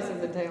good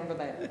places in town for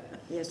that.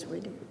 Yes, we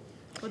do.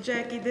 Well,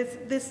 Jackie,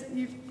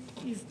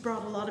 you've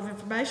brought a lot of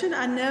information.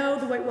 I know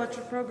the Weight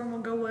Watchers program will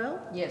go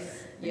well.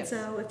 Yes, And yes.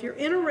 so if you're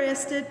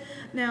interested,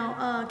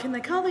 now, can they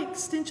call the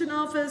extension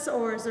office,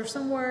 or is there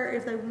somewhere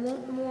if they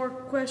want more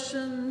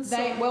questions?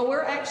 Well,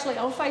 we're actually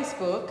on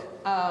Facebook.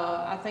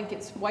 I think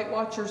it's Weight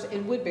Watchers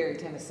in Woodbury,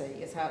 Tennessee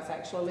is how it's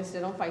actually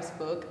listed on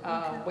Facebook.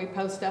 We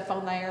post stuff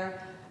on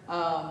there.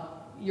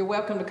 You're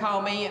welcome to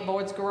call me at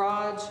Boyd's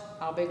Garage.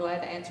 I'll be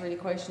glad to answer any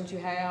questions you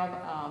have.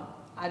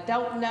 I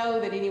don't know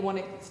that anyone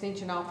at the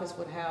extension office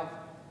would have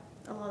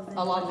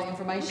a lot of the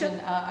information.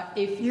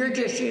 If You're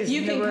just using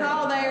you the can room.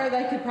 call there,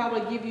 they could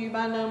probably give you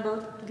my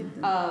number.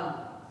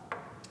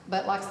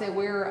 But like I said,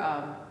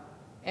 we're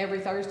every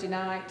Thursday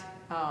night.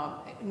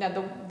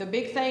 Now the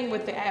big thing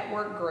with the at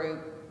work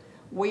group,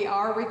 we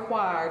are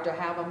required to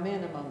have a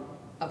minimum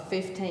of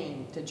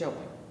 15 to join.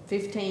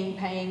 15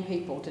 paying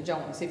people to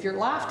join. So if you're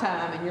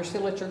lifetime and you're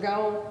still at your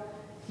goal,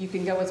 you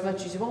can go as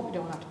much as you want, but you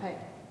don't have to pay.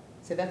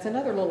 So that's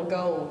another little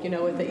goal, you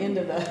know, at the end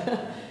of the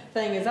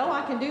thing is, oh,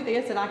 I can do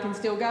this and I can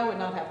still go and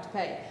not have to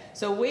pay.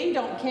 So we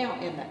don't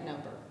count in that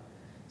number.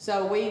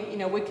 So we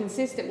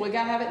consistent, we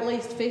gotta have at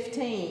least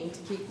 15 to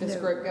keep this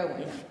group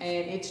going.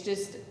 And it's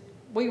just,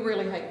 we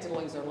really hate to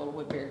lose our little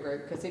Woodbury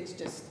group, because it's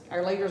just,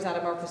 our leader's out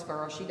of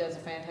Murfreesboro, she does a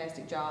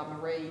fantastic job,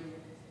 Marie,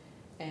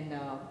 and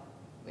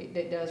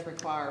it does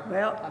require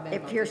Well, a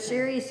minimum if you're of 15.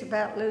 serious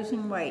about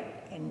losing weight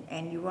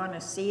and you want to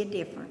see a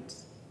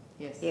difference,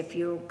 Yes. if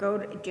you go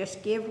to,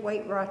 just give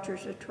Weight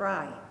Watchers a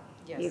try.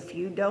 Yes. If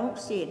you don't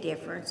see a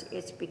difference,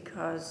 it's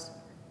because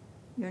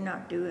you're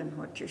not doing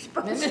what you're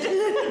supposed to do.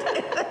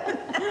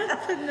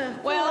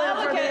 Well,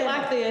 I look at it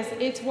like this,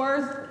 it's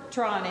worth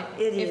trying it.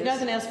 It If is.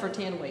 nothing else, for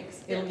 10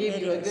 weeks. It'll give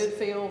It you a is. good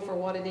feel for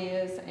what it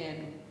is,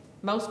 and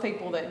most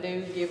people that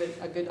do give it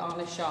a good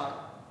honest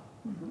shot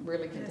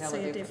really can tell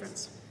See a a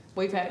difference.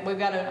 We've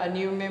got a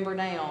new member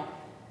now.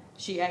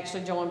 She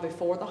actually joined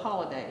before the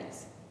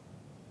holidays,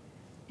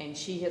 and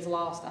she has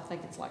lost, I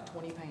think it's like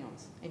 20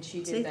 pounds, and she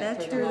did See, that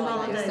that's through the your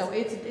holidays. So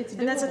holidays. it's doable.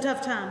 And that's a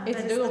tough time. It's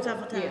That is the doable.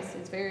 tough time. Yes,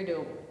 it's very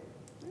doable.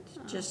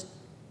 Just,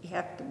 you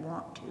have to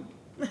want to.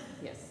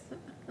 Yes,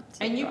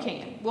 and you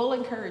can. We'll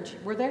encourage you.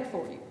 We're there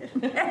for you.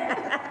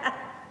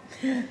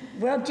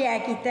 Well,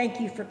 Jackie, thank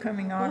you for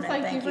coming on, Well,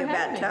 and thank you thank you for about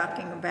having me.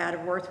 talking about a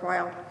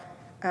worthwhile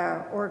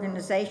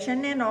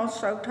organization, and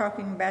also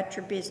talking about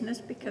your business,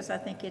 because I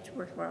think it's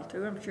worthwhile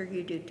too. I'm sure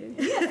you do too.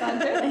 Yes,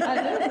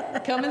 I do.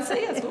 Come and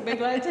see us. We'll be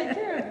glad to take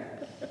care of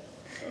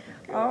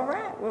you. All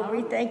right, well,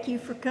 we thank you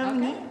for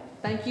coming Okay. in.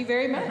 Thank you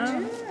very much.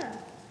 Yeah.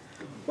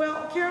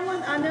 Well,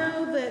 Carolyn, I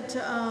know that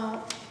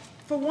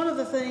for one of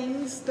the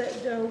things that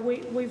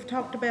we've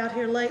talked about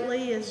here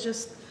lately is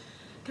just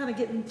kind of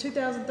getting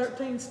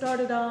 2013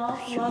 started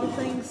off. A lot of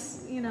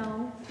things, you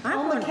know,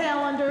 on the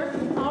calendar,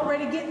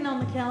 already getting on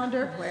the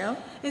calendar. Well.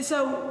 And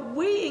so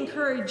we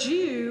encourage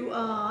you,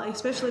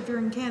 especially if you're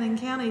in Cannon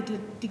County,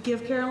 to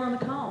give Carolyn a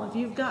call. If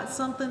you've got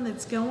something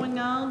that's going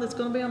on, that's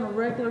going to be on a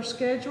regular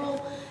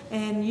schedule,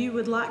 and you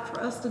would like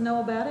for us to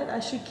know about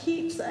it, she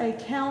keeps a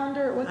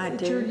calendar. I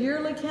It's do. your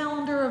yearly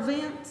calendar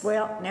events.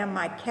 Well, now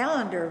my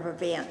calendar of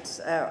events,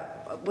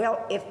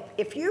 well,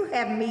 if you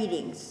have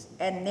meetings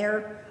and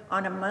they're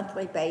on a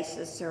monthly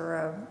basis or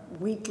a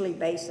weekly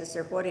basis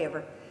or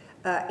whatever,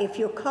 if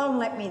you'll call and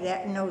let me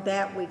know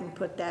that, we can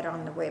put that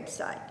on the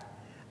website.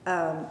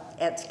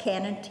 It's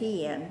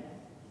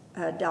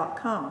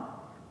canontn.com.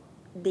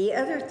 The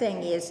other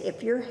thing is,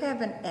 if you're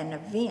having an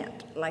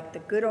event, like the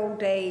good old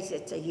days,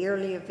 it's a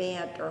yearly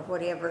event or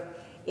whatever,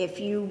 if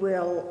you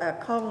will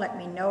call and let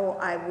me know,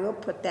 I will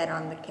put that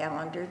on the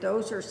calendar.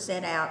 Those are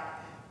sent out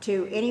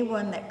to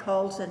anyone that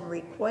calls and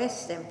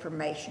requests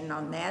information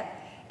on that.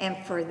 And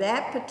for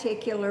that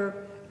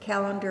particular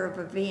calendar of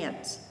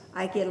events,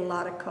 I get a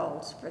lot of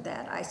calls for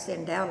that. I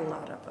send out a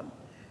lot of them.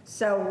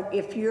 So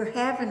if you're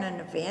having an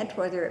event,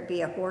 whether it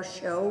be a horse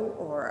show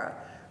or a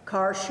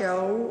car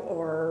show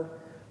or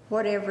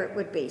whatever it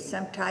would be,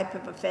 some type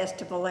of a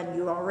festival, and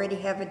you already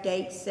have a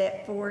date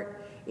set for it,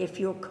 if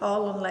you'll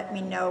call and let me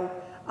know,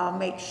 I'll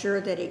make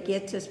sure that it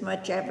gets as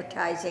much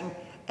advertising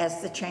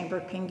as the chamber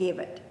can give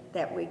it,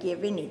 that we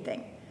give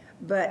anything.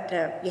 But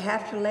you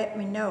have to let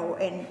me know,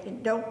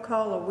 and don't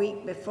call a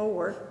week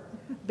before,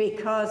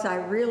 because I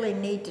really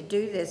need to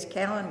do this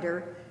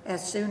calendar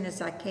as soon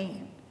as I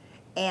can.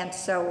 And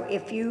so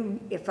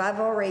if I've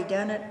already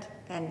done it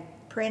and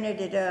printed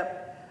it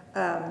up,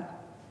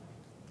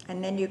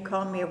 and then you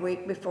call me a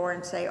week before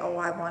and say, oh,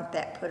 I want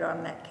that put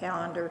on that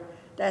calendar,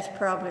 that's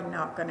probably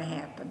not going to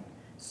happen.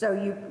 So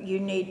you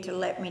need to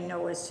let me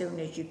know as soon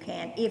as you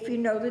can, if you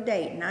know the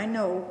date. And I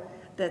know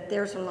that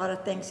there's a lot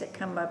of things that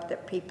come up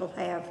that people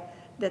have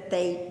that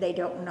they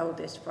don't know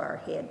this far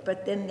ahead.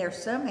 But then there's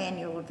some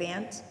annual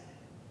events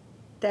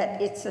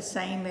that it's the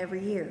same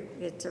every year.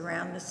 It's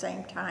around the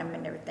same time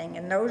and everything.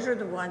 And those are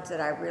the ones that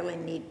I really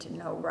need to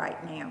know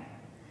right now.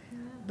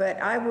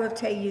 But I will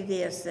tell you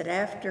this, that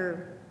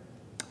after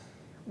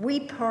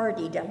we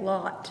partied a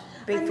lot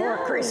before I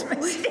know.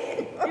 Christmas.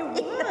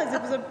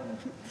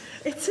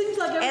 It seems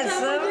like every And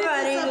time we get to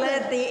somebody something-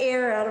 let the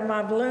air out of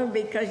my balloon,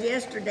 because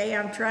yesterday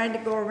I'm trying to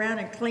go around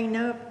and clean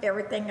up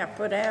everything I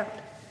put out.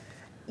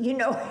 you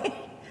know,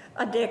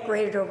 I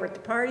decorated over at the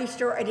party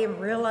store. I didn't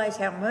realize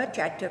how much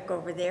I took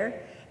over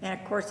there. And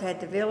of course, I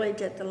had the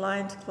village at the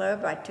Lions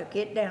Club. I took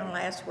it down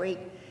last week.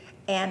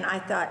 And I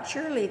thought,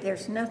 surely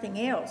there's nothing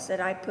else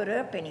that I put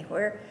up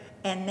anywhere.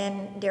 And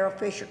then Daryl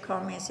Fisher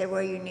called me and said,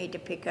 well, you need to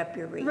pick up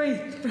your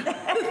wreath.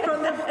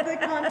 From the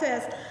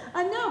contest.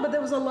 I know, but there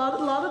was a lot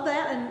of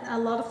that, and a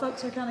lot of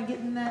folks are kind of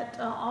getting that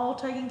all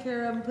taken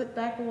care of and put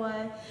back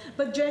away.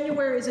 But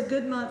January is a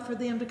good month for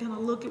them to kind of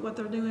look at what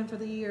they're doing for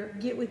the year,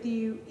 get with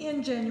you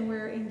in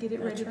January and get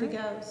it ready to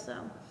go.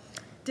 So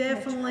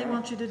definitely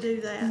want you to do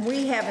that.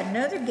 We have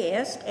another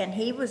guest, and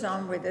he was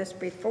on with us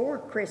before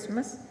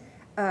Christmas.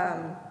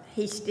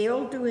 He's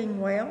still doing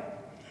well.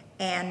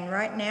 And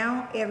right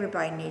now,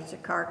 everybody needs a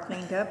car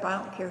cleaned up. I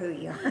don't care who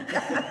you are.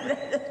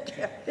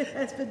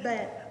 That's been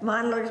bad.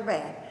 Mine looks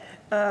bad.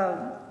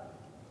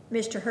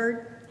 Mr.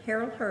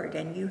 Harold Hurd,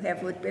 and you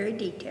have Woodbury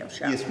Detail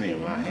Shop. Yes,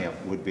 ma'am, I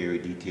have Woodbury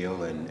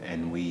Detail,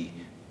 and we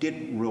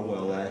did real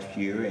well last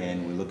year,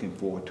 and we're looking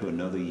forward to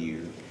another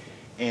year.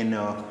 And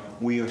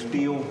we are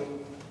still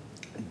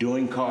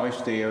doing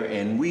cars there,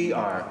 and we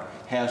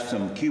have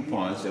some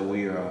coupons that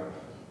we are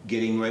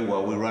getting ready.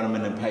 Well, we run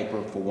them in the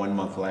paper for 1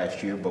 month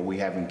last year, but we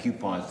having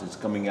coupons that's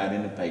coming out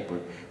in the paper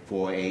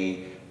for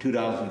a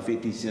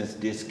 $2.50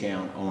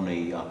 discount on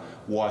a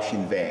wash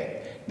and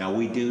vac. Now,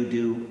 we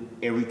do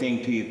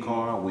everything to your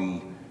car.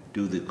 We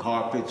do the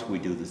carpets, we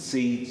do the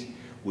seats,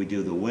 we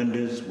do the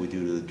windows, we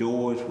do the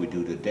doors, we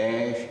do the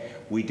dash.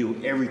 We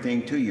do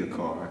everything to your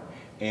car.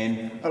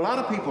 And a lot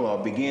of people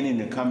are beginning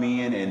to come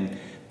in and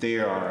they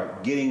are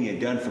getting it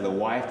done for the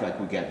wife, like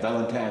we got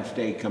Valentine's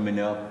Day coming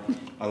up.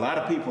 A lot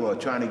of people are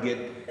trying to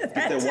get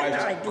their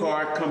wife's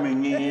car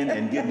coming in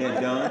and getting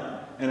it done.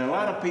 And a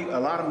lot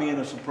of men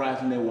are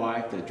surprising their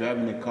wife. They're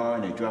driving their car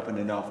and they're dropping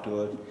it off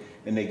to us,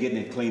 and they're getting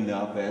it cleaned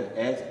up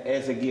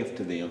as a gift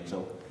to them.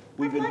 So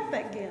I like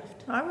that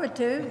gift. I would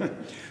too.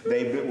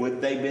 they've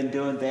been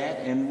doing that,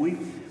 and we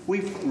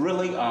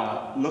really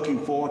are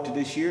looking forward to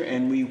this year,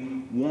 and we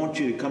want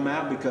you to come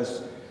out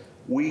because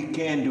we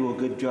can do a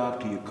good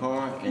job to your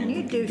car. And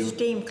you do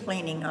steam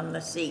cleaning on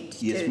the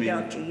seats Yes, too,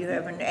 ma'am. don't you? You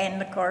have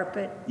and the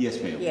carpet? Yes,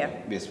 ma'am. Yeah.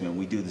 Yes, ma'am.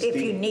 We do the steam.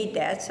 If you need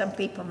that, some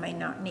people may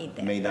not need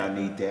that. May not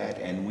need that,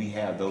 and we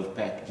have those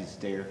packages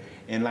there.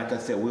 And like I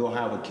said, we'll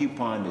have a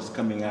coupon that's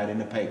coming out in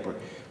the paper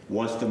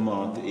once a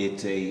month.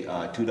 It's a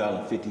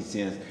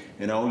 $2.50,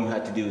 and all you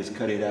have to do is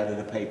cut it out of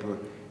the paper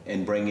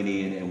and bring it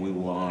in, and we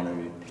will honor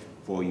it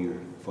for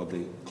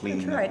the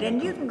cleaning. That's right,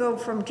 and you can go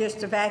from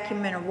just a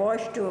vacuum and a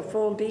wash to a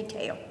full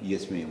detail.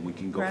 Yes, ma'am. We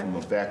can go Right. from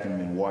a vacuum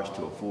and wash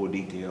to a full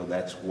detail.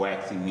 That's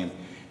waxing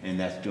and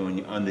that's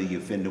doing under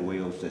your fender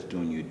wheels. That's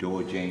doing your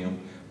door jamb.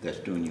 That's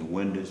doing your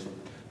windows.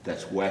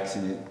 That's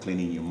waxing it,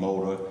 cleaning your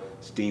motor,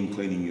 steam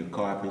cleaning your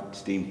carpet,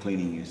 steam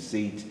cleaning your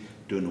seats,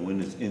 doing the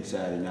windows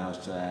inside and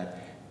outside,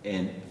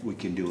 and we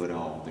can do it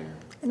all there.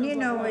 And you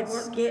know,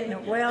 it's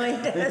getting, well,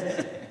 it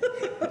does.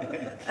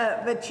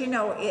 But you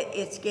know,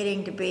 it's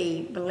getting to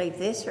be, believe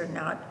this or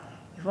not,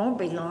 it won't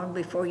be long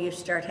before you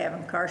start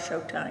having car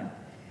show time.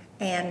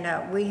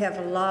 And we have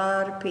a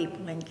lot of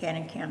people in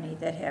Cannon County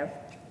that have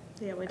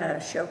Yeah, we do.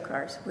 show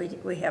cars.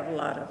 We have a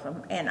lot of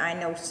them. And I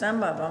know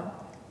some of them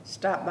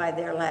stopped by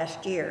there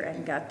last year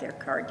and got their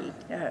car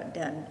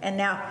done. And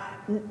now,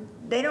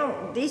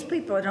 these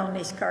people that own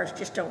these cars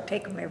just don't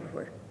take them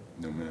everywhere.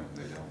 No, ma'am,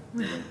 they don't.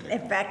 They don't take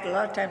In fact, a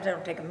lot of times they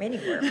don't take them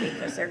anywhere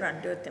because they're going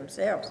to do it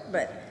themselves.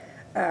 But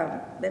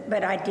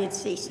I did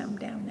see some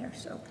down there,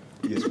 so.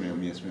 Yes,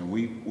 ma'am. Yes, ma'am.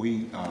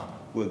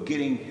 We're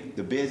getting,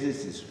 the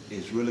business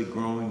is really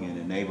growing, and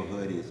the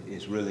neighborhood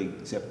is really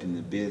accepting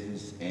the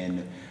business,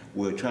 and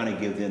we're trying to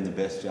give them the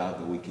best job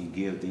that we can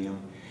give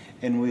them.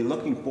 And we're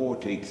looking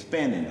forward to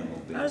expanding a little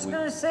bit. I was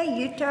going to say,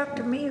 you talked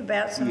to me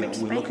about some We're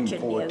looking expansion the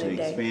forward other to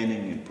day.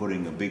 expanding and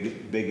putting a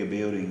bigger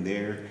building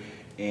there,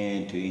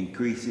 and to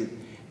increase it,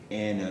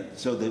 and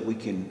so that we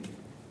can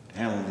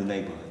handle the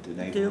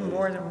neighborhood. Do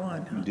more than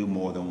one, huh? Do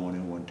more than one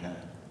at one time.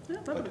 Yeah,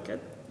 that'd be good.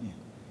 Yeah.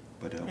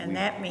 But And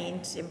that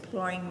means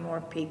employing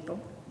more people,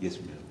 yes,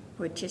 ma'am.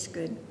 which is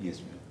good. Yes,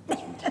 ma'am.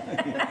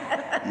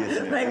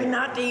 Yes, ma'am. Maybe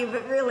not to you,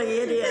 but really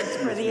it is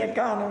for the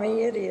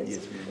economy, it is.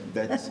 Yes,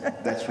 ma'am.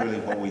 That's really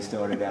what we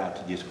started out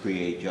to just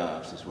create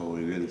jobs. That's what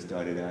we really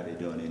started out at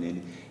doing,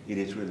 and it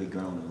has really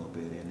grown a little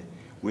bit. And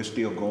we're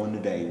still going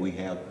today. We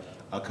have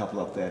a couple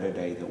up there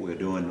today that we're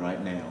doing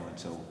right now, and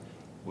so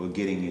we're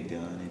getting it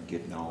done and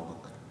getting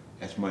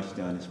as much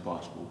done as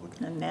possible.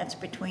 And that's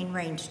between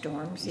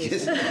rainstorms.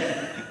 Yes,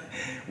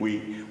 we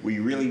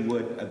really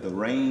would. The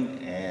rain,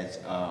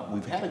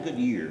 we've had a good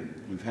year.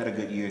 We've had a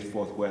good year's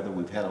fourth weather.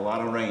 We've had a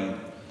lot of rain,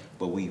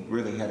 but we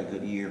really had a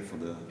good year for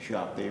the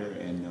shop there,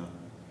 and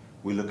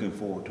we're looking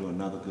forward to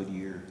another good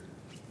year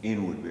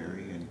in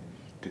Woodbury and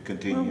to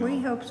continue. Well, we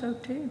on. hope so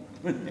too.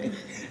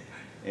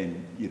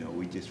 And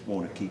we just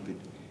want to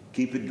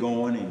keep it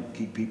going and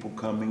keep people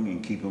coming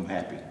and keep them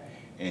happy.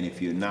 And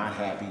if you're not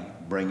happy,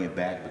 bring it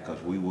back,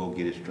 because we will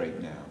get it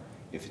straightened out.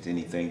 If it's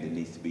anything that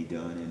needs to be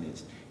done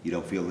and you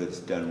don't feel that it's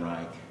done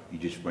right, you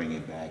just bring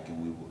it back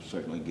and we will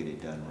certainly get it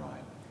done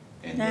right.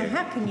 And Now, they're-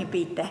 how can you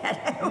beat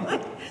that?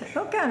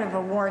 What kind of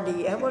a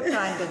warranty, what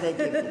kind do they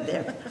give you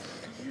there?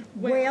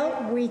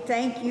 Well, we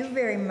thank you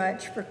very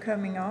much for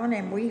coming on,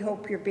 and we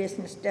hope your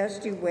business does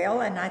do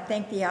well. And I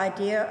think the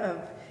idea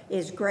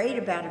is great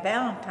about a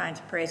Valentine's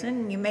present,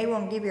 and you may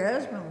want to give your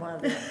husband one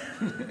of them.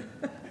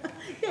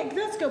 Yeah, it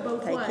does go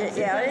both ways.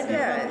 Yeah, it go both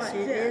does,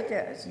 ways, it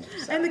yeah. does.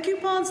 And the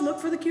coupons, look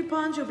for the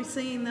coupons, you'll be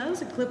seeing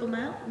those and clip them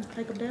out and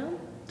take them down.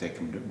 Take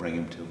them, bring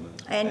them to us.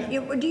 And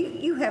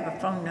you have a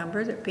phone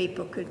number that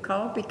people could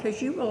call,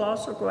 because you will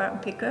also go out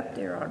and pick up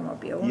their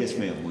automobile, won't Yes, you?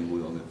 ma'am, we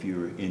will. If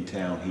you're in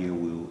town here,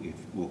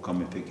 we'll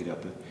come and pick it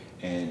up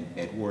and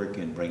at work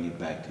and bring it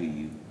back to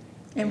you.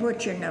 And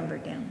what's your number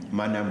down there?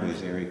 My number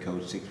is area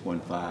code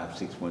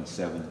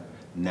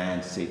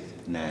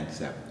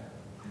 615-617-9697.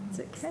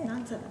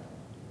 697.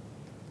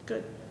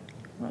 Good.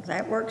 Well,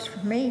 that works for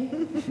me.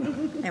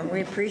 And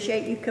we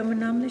appreciate you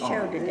coming on the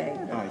show today.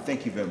 All right,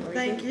 thank you very much.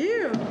 Thank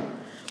you.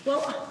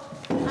 Well,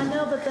 I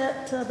know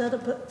that'll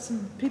put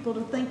some people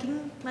to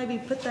thinking, maybe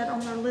put that on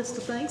their list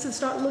of things and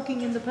start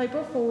looking in the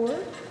paper for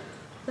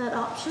that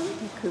option.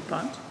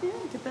 Coupons. Yeah,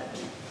 get that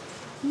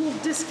little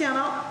discount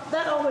off,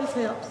 that always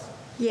helps.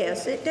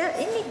 Yes, it does.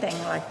 Anything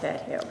like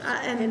that helps.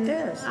 And It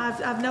does.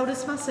 I've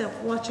noticed myself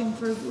watching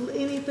for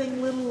anything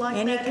little like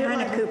Any that. here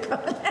kind of lately.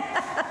 coupon.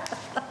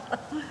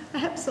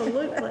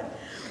 Absolutely.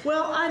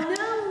 Well, I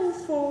know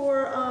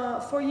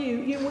for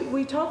you,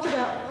 we talked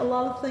about a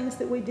lot of things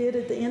that we did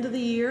at the end of the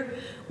year.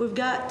 We're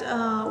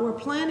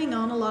planning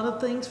on a lot of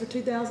things for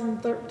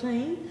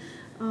 2013.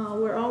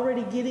 We're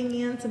already getting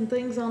in some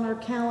things on our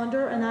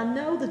calendar, and I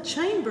know the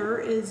chamber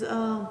is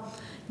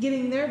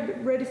getting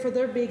ready for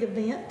their big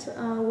event.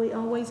 We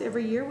always,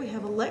 every year, we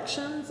have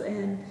elections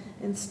and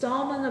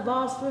installment of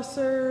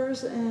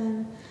officers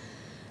and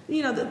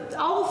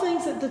all the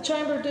things that the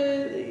chamber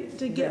do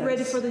to get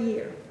ready for the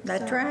year.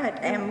 That's So, right.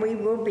 And we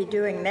will be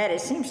doing that. It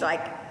seems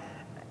like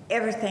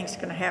everything's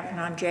going to happen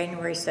on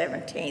January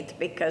 17th,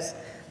 because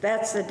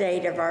that's the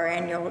date of our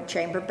annual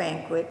chamber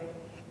banquet.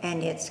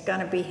 And it's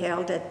going to be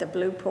held at the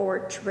Blue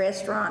Porch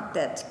Restaurant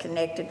that's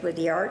connected with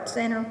the Art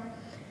Center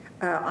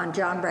on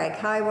John Bragg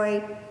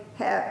Highway.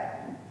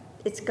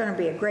 It's going to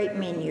be a great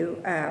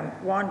menu.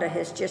 Wanda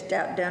has just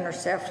outdone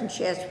herself, and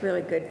she has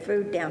really good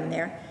food down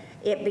there.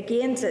 It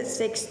begins at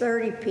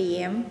 6:30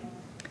 p.m.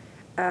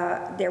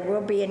 There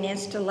will be an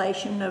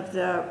installation of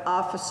the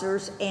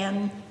officers,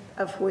 and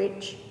of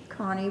which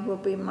Connie will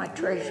be my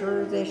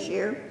treasurer this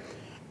year.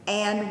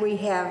 And we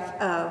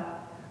have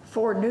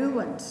 4 new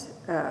ones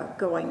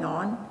going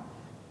on.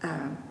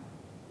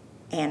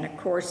 And of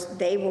course,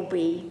 they will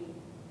be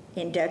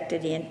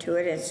inducted into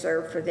it and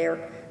serve for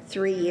their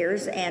 3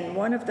 years. And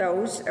one of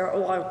those,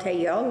 I'll tell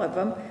you all of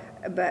them,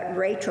 but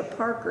Rachel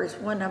Parker is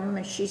one of them,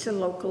 and she's a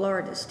local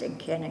artist in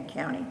Cannon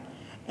County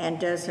and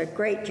does a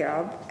great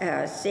job.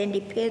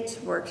 Cindy Pitts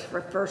works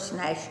for First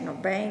National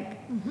Bank.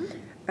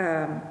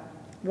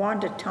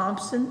 Wanda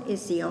Thompson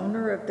is the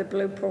owner of the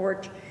Blue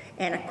Porch.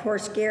 And of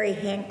course, Gary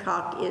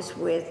Hancock is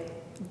with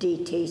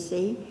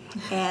DTC.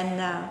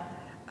 And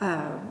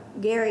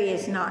Gary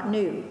is not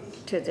new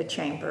to the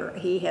chamber.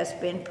 He has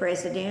been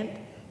president,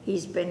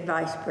 he's been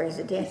vice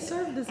president, He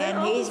served as that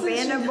and he's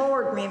been a opposition.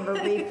 board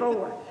member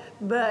before.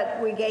 But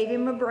we gave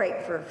him a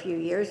break for a few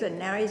years, and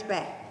now he's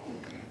back.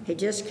 He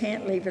just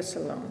can't leave us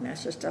alone.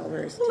 That's just all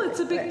there is to it. Well,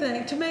 it's a big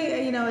thing. To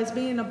me, as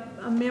being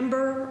a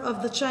member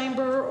of the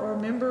chamber or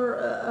a member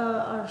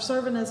or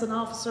serving as an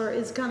officer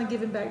is kind of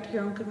giving back to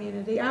your own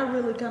community. I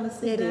really kind of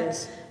see It that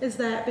is. as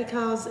that,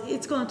 because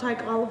it's going to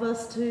take all of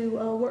us to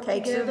work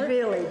Takes together. a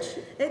village.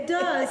 It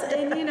does,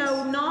 and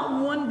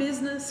not one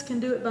business can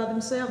do it by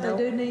themselves. Nope.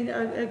 They do need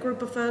a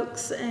group of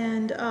folks,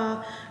 and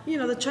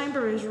the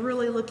chamber is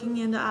really looking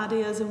into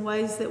ideas and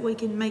ways that we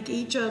can make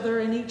each other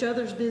and each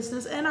other's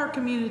business and our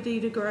community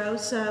to grow.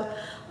 So,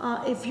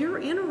 if you're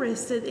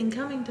interested in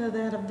coming to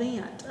that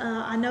event,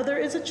 I know there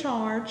is a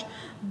charge,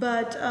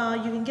 but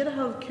you can get a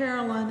hold of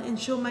Carolyn, and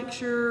she'll make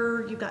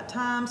sure you've got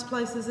times,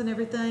 places, and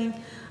everything.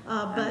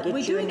 But Get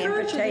we do you an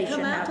encourage you to invitation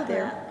come out to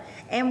there. that.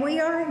 And we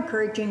are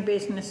encouraging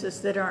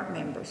businesses that aren't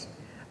members.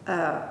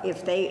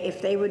 If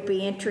they would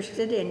be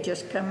interested in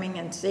just coming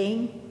and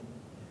seeing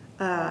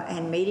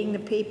and meeting the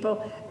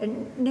people,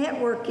 and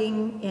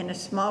networking in a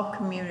small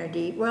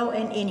community, well,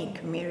 in any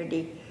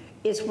community,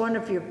 is one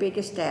of your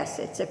biggest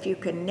assets. If you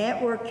can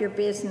network your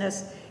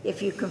business,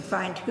 if you can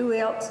find who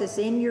else is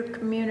in your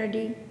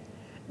community,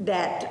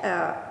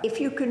 that if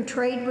you can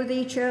trade with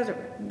each other,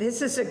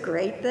 this is a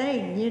great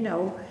thing,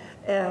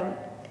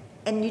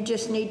 and you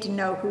just need to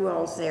know who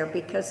all's there,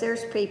 because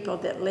there's people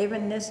that live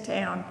in this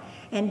town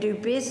and do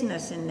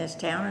business in this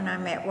town, and I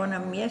met one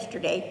of them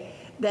yesterday,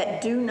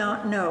 that do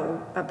not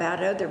know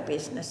about other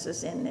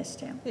businesses in this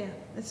town. Yeah,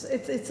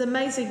 it's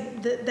amazing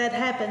that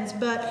happens.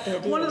 But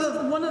It one is.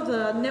 of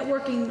the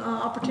networking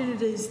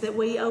opportunities that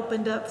we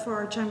opened up for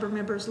our chamber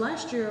members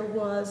last year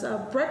was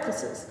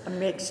breakfasts. A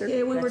mixer.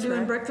 Yeah, we were that's doing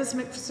right. breakfast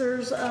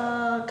mixers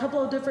a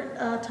couple of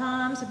different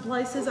times and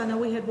places. I know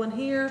we had one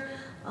here.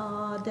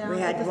 down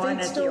We at had the one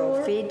feed at the old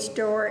store. feed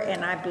store,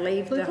 and I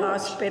believe Blue the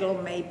Porch. hospital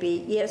may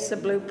be, yes, the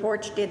Blue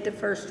Porch did the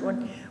first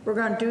one. We're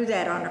gonna do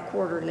that on a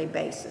quarterly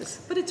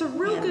basis. But it's a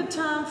real Yeah. good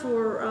time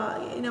for,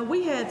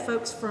 we had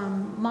folks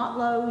from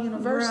Motlow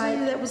University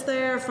Right. that was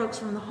there, folks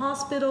from the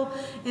hospital,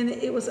 and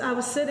I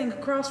was sitting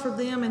across from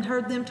them and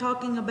heard them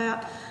talking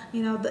about,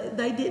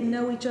 they didn't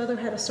know each other,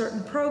 had a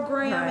certain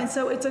program, Right. and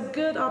so it's a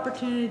good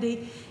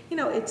opportunity.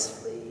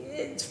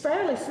 It's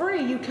fairly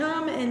free. You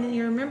come and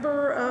you're a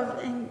member of,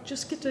 and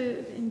just get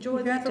to enjoy We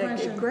the got to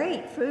information. get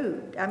great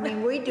food. I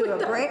mean, we do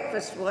a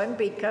breakfast one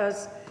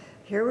because,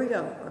 here we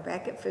go, we're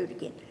back at food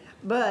again.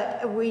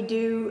 But we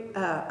do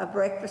a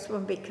breakfast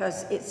one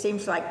because it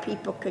seems like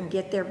people can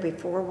get there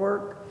before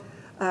work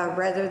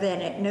rather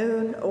than at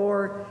noon,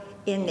 or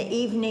in the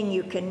evening.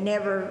 You can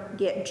never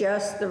get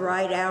just the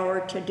right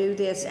hour to do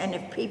this, and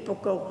if people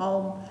go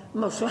home,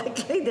 most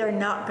likely they're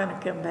not going to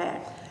come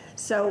back.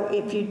 So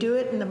if you do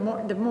it in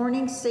the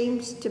morning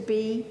seems to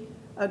be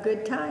a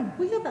good time.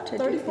 We had about to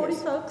 30, do 40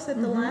 this. folks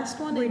at the last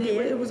one, We and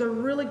did. it was a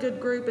really good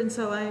group, and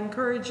so I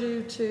encourage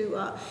you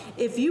to,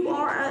 if you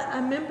are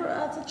a member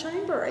of the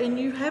chamber and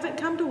you haven't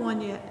come to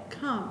one yet,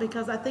 come,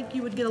 because I think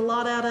you would get a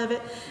lot out of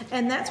it,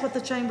 and that's what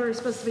the chamber is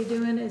supposed to be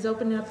doing, is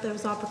opening up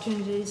those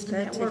opportunities to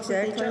That's network with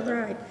each exactly other.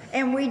 right.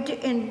 And we do,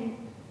 and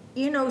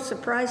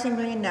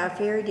surprisingly enough,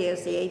 here it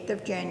is, the 8th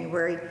of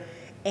January,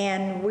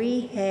 and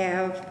we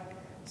have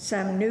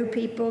some new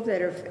people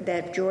that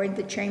have joined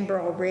the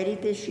chamber already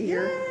this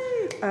year.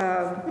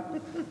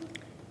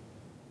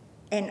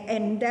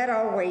 And that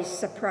always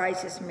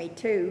surprises me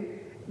too,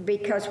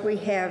 because we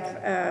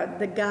have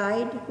the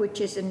Guide,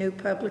 which is a new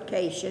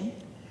publication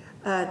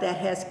that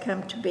has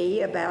come to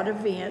be about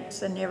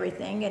events and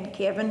everything, and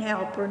Kevin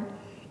Halpern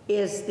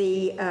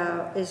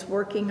is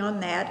working on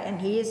that, and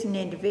he is an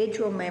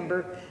individual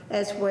member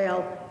as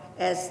well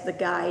as the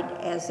Guide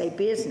as a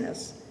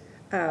business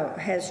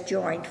has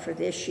joined for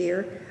this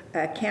year.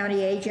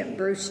 County Agent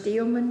Bruce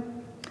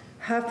Steelman,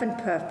 Huff and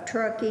Puff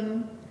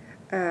Trucking.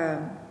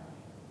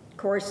 Of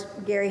course,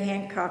 Gary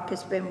Hancock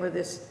has been with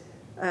us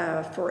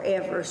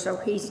forever, so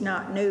he's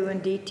not new,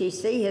 and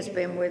DTC has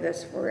been with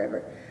us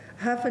forever.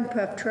 Huff and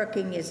Puff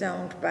Trucking is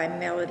owned by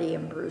Melody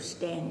and Bruce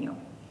Daniel,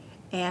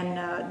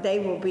 and they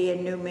will be a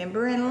new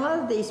member. And a lot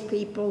of these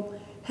people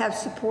have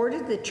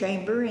supported the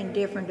chamber in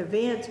different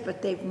events,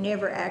 but they've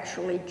never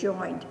actually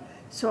joined.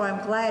 So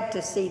I'm glad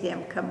to see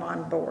them come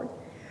on board,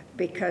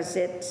 because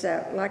it's,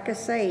 like I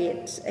say,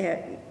 it's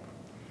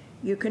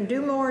you can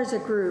do more as a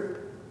group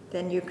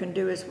than you can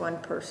do as one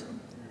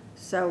person.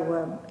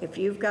 So if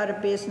you've got a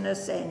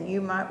business and you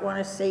might want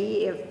to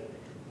see if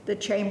the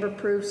chamber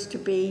proves to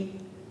be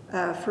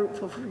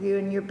fruitful for you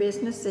and your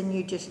business, then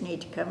you just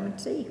need to come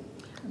and see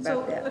about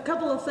So that. a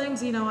couple of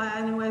things,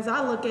 anyways,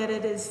 I look at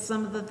it as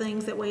some of the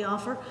things that we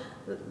offer.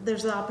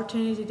 There's the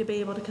opportunity to be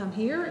able to come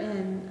here,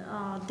 and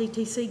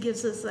DTC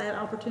gives us that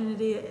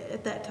opportunity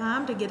at that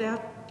time to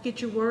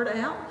get your word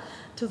out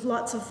to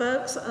lots of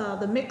folks.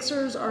 The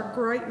mixers are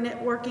great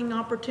networking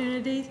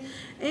opportunities,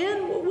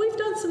 and we've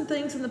done some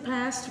things in the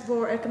past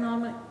for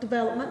economic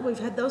development. We've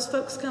had those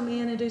folks come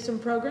in and do some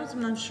programs,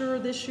 and I'm sure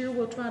this year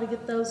we'll try to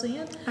get those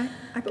in.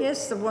 I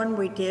guess the one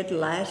we did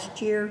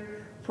last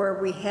year, where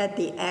we had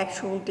the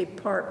actual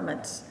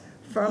departments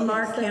from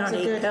our Yes, that was a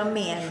county good- come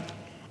in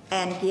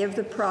and give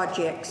the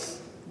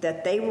projects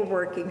that they were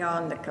working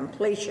on, the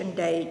completion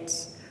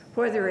dates,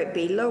 whether it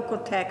be local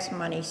tax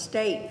money,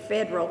 state,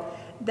 federal.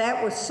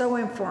 That was so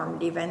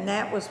informative, and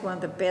that was one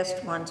of the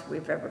best ones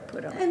we've ever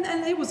put on.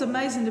 And it was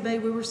amazing to me.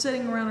 We were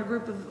sitting around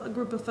a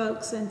group of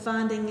folks and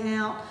finding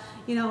out,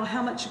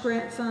 how much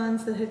grant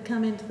funds that had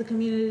come into the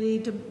community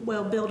to,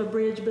 build a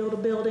bridge, build a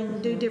building,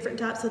 do different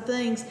types of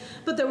things.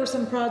 But there were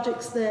some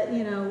projects that,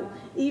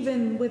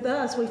 even with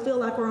us, we feel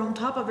like we're on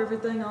top of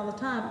everything all the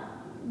time.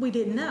 We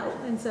didn't know,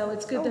 and so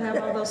it's good to have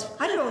all those.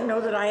 I don't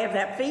know that I have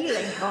that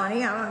feeling,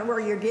 Connie. I don't know where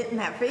you're getting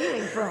that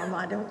feeling from.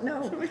 I don't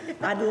know.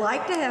 I'd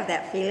like to have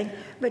that feeling.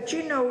 But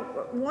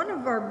one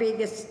of our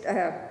biggest,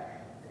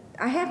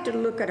 I have to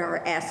look at our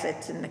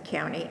assets in the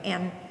county,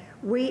 and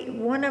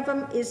one of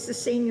them is the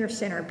senior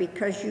center,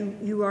 because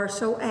you are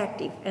so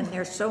active, and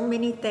there's so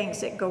many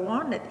things that go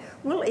on.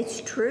 Well,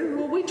 it's true.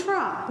 Well, we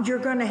try. You're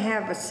going to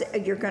have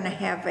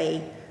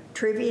a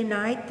trivia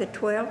night, the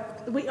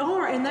 12th. We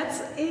are, and that's,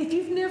 if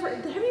you've never,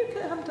 have you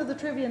come to the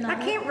trivia I night?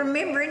 can't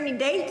remember any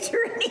dates or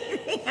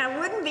anything. I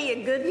wouldn't be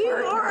a good You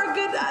partner. are a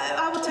good,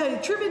 I will tell you,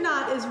 Trivia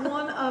Night is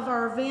one of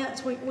our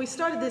events. We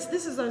started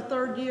this is our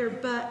 3rd year,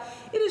 but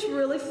it is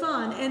really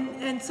fun.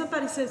 And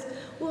somebody says,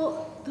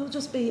 well, there'll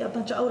just be a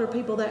bunch of older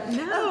people there.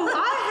 No,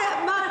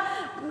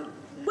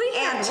 we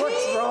have And teams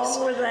what's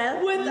wrong with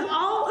that? with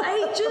all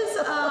ages.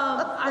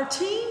 Our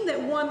team that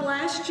won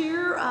last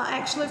year,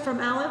 actually from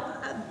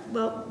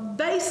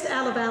based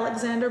out of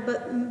Alexander,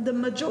 but the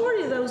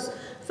majority of those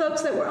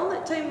folks that were on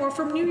that team were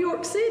from New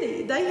York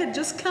City. They had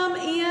just come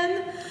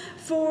in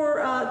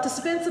to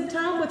spend some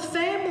time with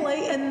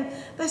family, and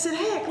they said,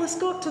 heck, let's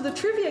go up to the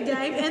trivia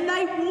game, and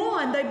they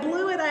won. They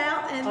blew it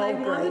out, and they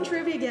won the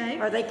trivia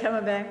game. Are they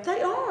coming back?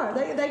 They are.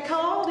 They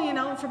called,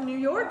 from New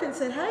York and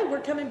said, hey,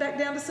 we're coming back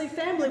down to see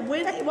family.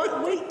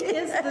 What week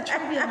is the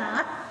trivia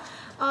night?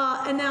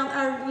 And now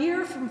our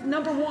year from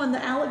number 1,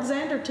 the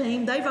Alexander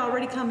team, they've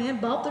already come in,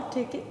 bought their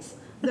tickets.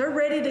 They're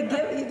ready to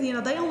get,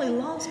 they only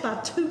lost by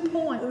 2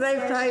 points.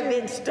 They've probably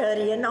been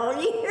studying all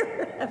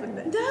year, haven't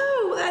they?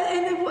 No,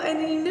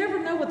 and you never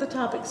know what the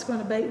topic's going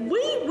to be.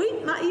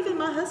 Even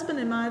my husband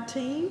and my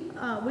team,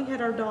 we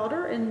had our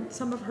daughter and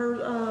some of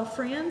her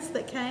friends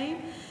that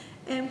came,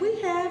 and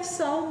we have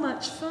so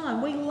much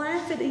fun. We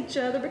laugh at each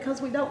other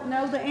because we don't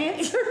know the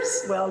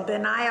answers. Well,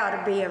 then I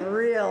ought to be a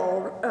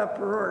real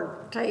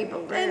uproar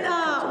table there.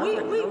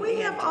 And we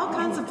have all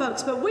kinds of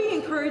folks, but we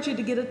encourage you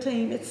to get a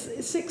team.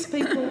 It's 6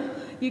 people.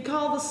 You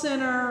call the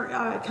center,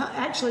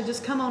 actually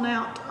just come on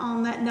out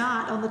on that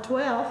night on the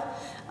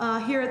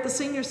 12th here at the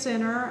Senior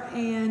Center,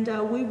 and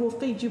we will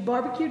feed you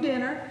barbecue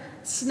dinner,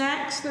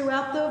 snacks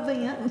throughout the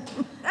event,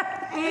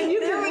 and you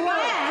can laugh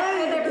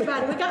at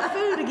everybody. We got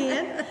food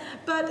again,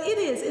 but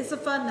it's a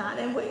fun night,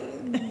 and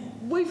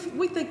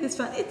we think it's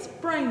fun. It's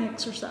brain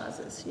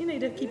exercises. You need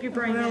to keep your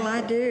brain active. Well,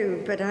 I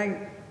do, but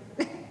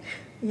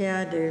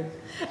yeah, I do.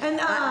 And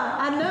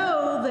I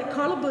know that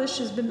Carla Bush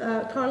has been,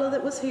 Carla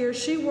that was here,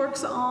 she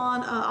works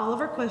on all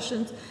of our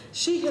questions.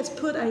 She has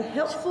put a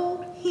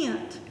helpful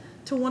hint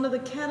to one of the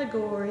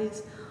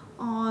categories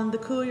on the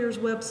Coolier's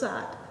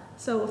website.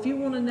 So if you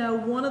want to know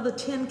one of the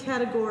 10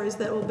 categories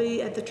that will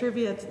be at the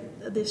trivia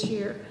this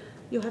year,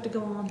 you'll have to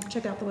go on,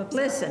 check out the website.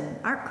 Listen,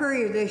 our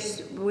Courier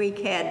this week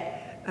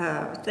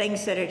had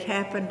things that had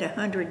happened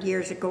 100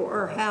 years ago,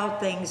 or how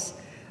things,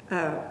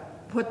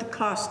 what the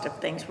cost of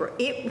things were.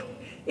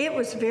 It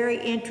was very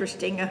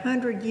interesting.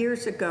 100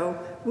 years ago,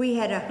 we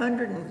had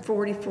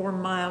 144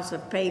 miles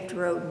of paved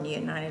road in the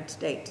United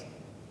States.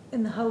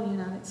 In the whole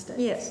United States?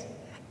 Yes.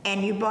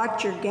 And you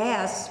bought your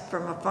gas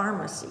from a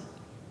pharmacy.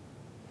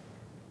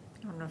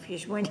 I don't know if you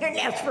just went here and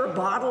asked for a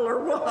bottle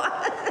or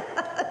what.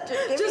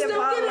 Just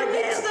don't get it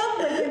mixed up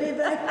with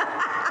anything.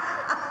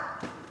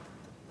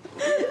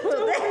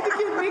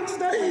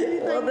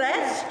 Well,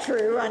 that's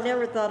true. I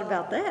never thought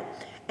about that.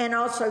 And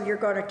also, you're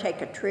going to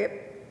take a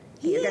trip.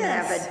 You're going to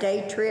have a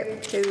day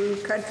trip to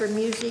Country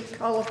Music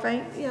Hall of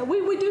Fame. Yeah,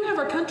 we do have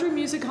our Country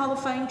Music Hall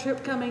of Fame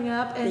trip coming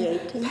up. And the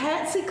 18th.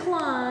 Patsy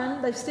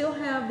Cline, they still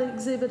have the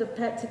exhibit of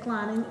Patsy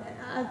Cline. And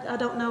I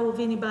don't know of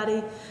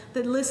anybody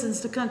that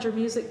listens to country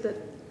music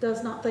that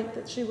does not think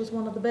that she was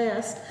one of the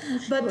best.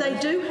 But they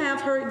do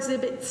have her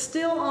exhibit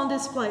still on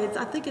display.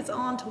 I think it's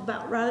on till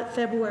about right at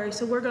February.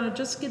 So we're going to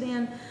just get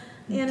in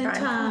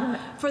time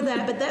for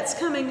that. But that's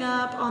coming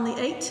up on the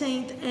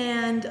 18th,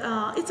 and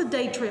it's a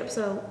day trip.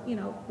 So,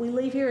 we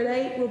leave here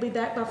at 8, we'll be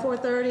back by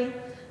 4:30,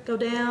 go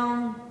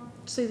down,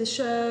 see the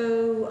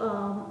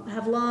show,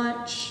 have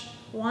lunch,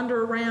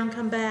 wander around,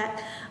 come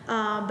back.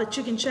 But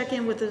you can check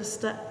in with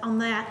us on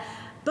that.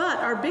 But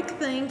our big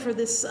thing for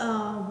this,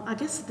 I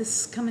guess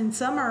this coming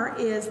summer,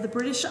 is the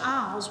British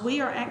Isles. We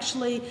are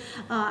actually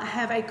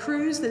have a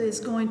cruise that is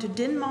going to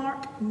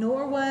Denmark,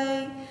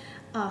 Norway,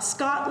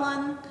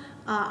 Scotland,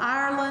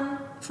 Ireland,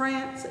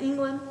 France,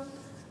 England.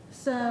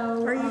 So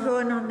Are you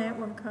going on that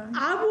one, Connie?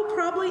 I will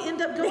probably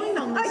end up going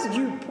on this one.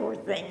 You poor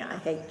thing, I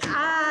hate you.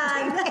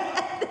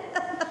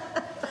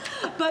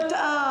 But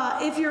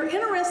if you're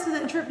interested in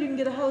that trip, you can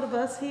get a hold of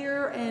us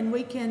here, and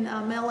we can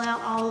mail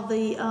out all of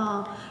the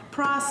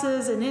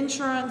prices and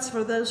insurance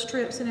for those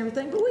trips and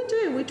everything. But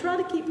we try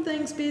to keep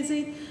things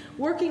busy,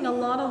 working a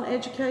lot on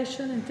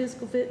education and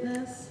physical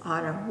fitness.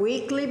 On a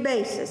weekly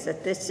basis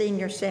at this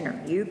senior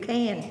center, you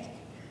can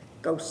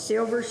go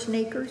silver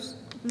sneakers.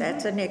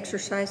 That's an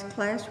exercise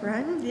class,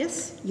 right?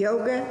 Yes.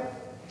 Yoga,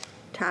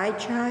 Tai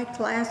Chi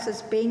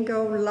classes,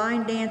 bingo,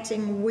 line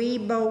dancing,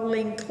 Wii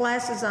bowling,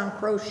 classes on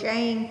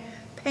crocheting,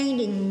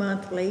 painting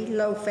monthly,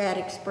 Low Fat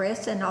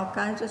Express, and all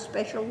kinds of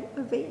special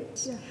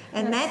events. Yeah.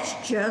 And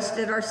that's just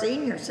at our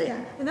senior center.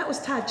 Yeah. And that was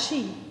Tai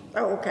Chi.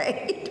 Oh,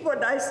 okay. What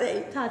did I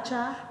say? Tai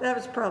Chi. That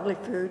was probably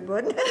food,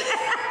 wasn't it?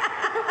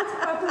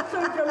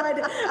 Food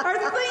related. Our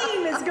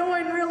theme is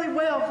going really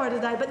well for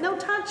today, but no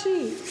Tai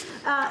Chi.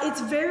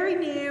 It's very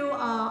new.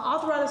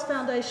 Arthritis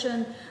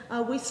Foundation,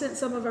 we sent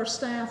some of our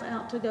staff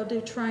out to go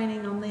do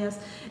training on this.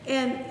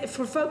 And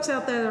for folks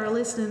out there that are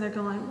listening, they're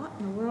going, what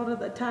in the world are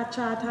the Tai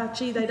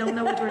Chi? They don't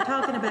know what we're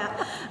talking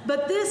about.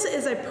 But this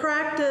is a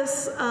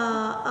practice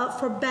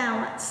for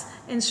balance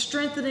and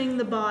strengthening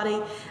the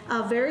body.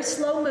 Very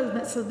slow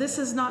movement, so this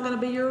is not going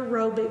to be your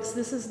aerobics.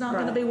 This is not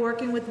going to be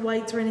working with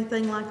weights or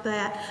anything like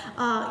that.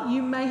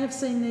 You may have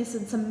seen this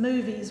in some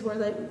movies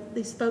where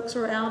these folks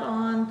are out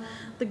on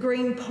the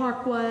Green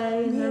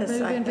Parkway and they're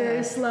moving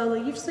very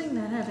slowly. You've seen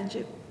that, haven't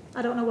you?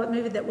 I don't know what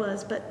movie that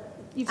was, but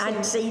you've seen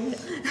I've seen it.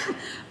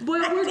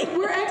 Well,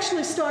 we're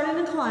actually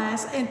starting a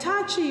class, and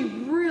Tai Chi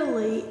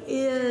really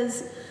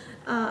is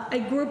a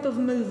group of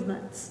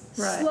movements,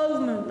 slow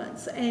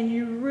movements, and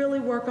you really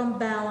work on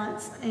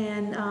balance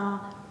and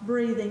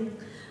breathing.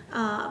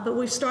 But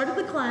we've started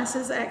the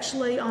classes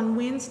actually on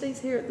Wednesdays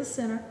here at the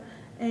center.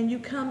 And you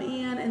come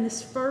in, and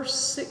this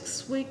first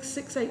 6 weeks,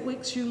 8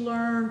 weeks, you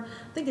learn,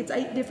 I think it's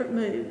 8 different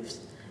moves.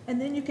 And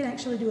then you can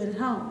actually do it at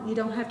home. You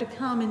don't have to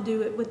come and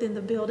do it within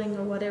the building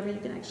or whatever. You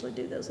can actually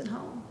do those at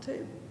home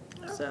too.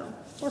 So,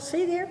 Well,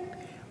 see there,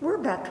 we're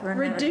about to run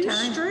out of time.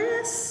 reduce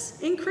stress,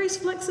 increase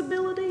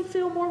flexibility,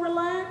 feel more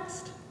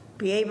relaxed.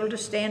 Be able to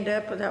stand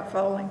up without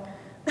falling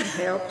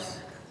helps.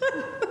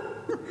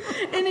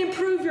 And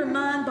improve your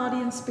mind, body,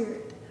 and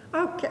spirit.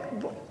 Okay,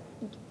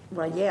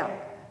 well, yeah,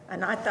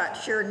 and I thought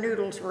sure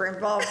noodles were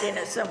involved in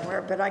it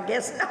somewhere, but I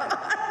guess not.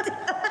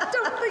 I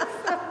don't think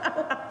so.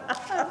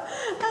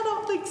 I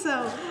don't think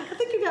so. I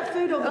think you got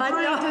food on the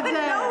brain today.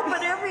 I know,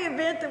 but every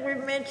event that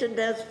we've mentioned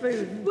has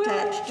food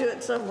attached to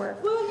it somewhere.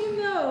 Well, you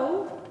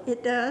know,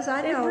 It does,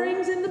 I it know.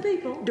 brings in the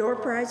people. Door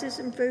prizes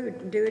and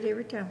food, do it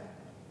every time.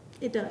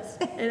 It does.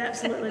 It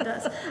absolutely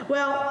does.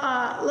 Well,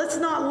 let's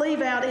not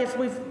leave out if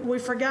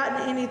we've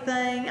forgotten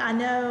anything. I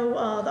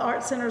know the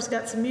Art Center's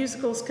got some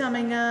musicals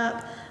coming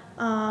up,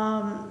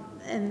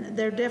 and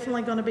they're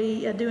definitely going to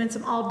be doing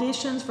some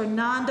auditions for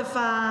 9 to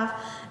 5.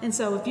 And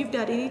so if you've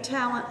got any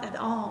talent at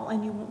all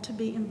and you want to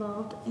be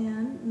involved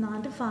in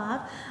 9 to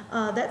 5,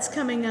 that's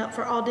coming up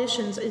for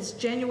auditions. It's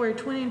January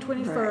 20 and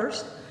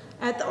 21st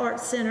at the Art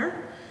Center.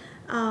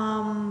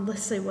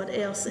 Let's see what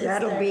else is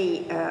That'll there.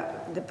 be,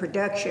 the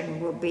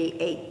production will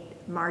be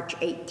March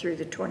 8th through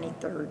the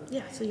 23rd.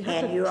 Yeah, so you have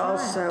And to you try.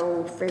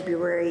 also,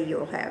 February,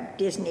 you'll have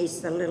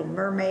Disney's The Little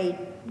Mermaid.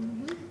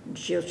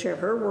 She'll share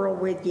her world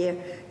with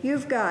you.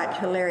 You've got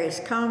hilarious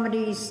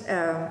comedies,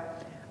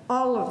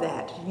 all of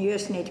that. You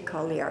just need to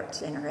call the Art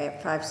Center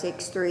at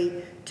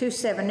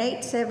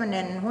 563-2787.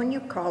 And when you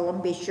call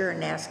them, be sure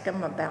and ask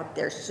them about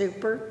their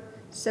super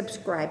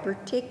subscriber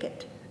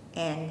ticket.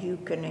 And you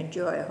can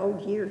enjoy a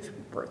whole year's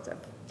worth of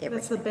everything.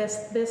 That's the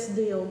best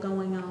deal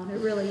going on. It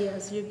really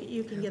is.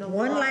 You can get a lot.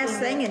 One last in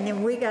thing, there. and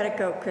then we gotta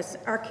go, because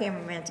our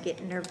cameraman's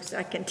getting nervous,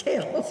 I can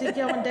tell. Is he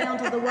going down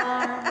to the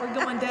wire? We're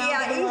going down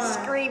Yeah, to the he's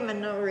wire.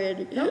 screaming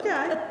already.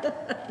 Okay.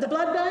 The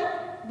Blood Bank,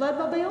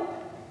 Bloodmobile,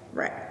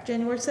 Right,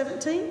 January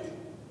 17th.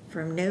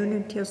 from noon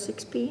until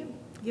 6 p.m.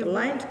 The Give me-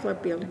 Lions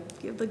Club building.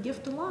 Give the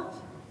gift of life.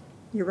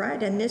 You're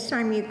right, and this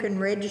time you can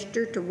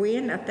register to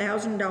win a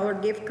 $1,000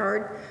 gift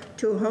card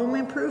to a home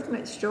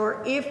improvement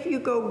store if you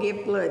go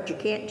give blood. You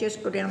can't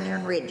just go down there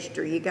and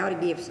register, you gotta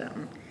give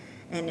something.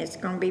 And it's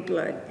gonna be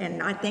blood,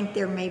 and I think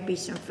there may be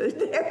some food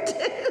there too.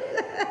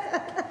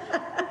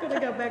 We're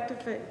going to go back to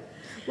food.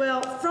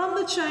 Well, from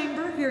the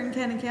chamber here in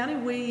Cannon County,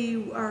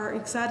 we are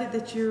excited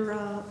that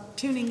you're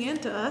tuning in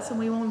to us, and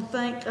we want to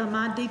thank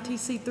my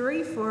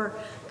DTC3 for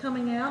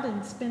coming out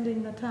and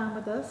spending the time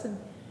with us and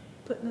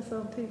putting us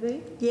on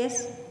TV.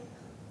 Yes,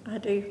 I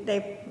do,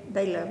 they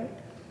love it.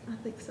 I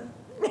think so.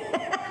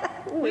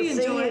 We'll see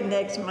enjoy you it.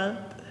 next month.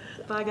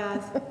 Bye,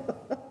 guys.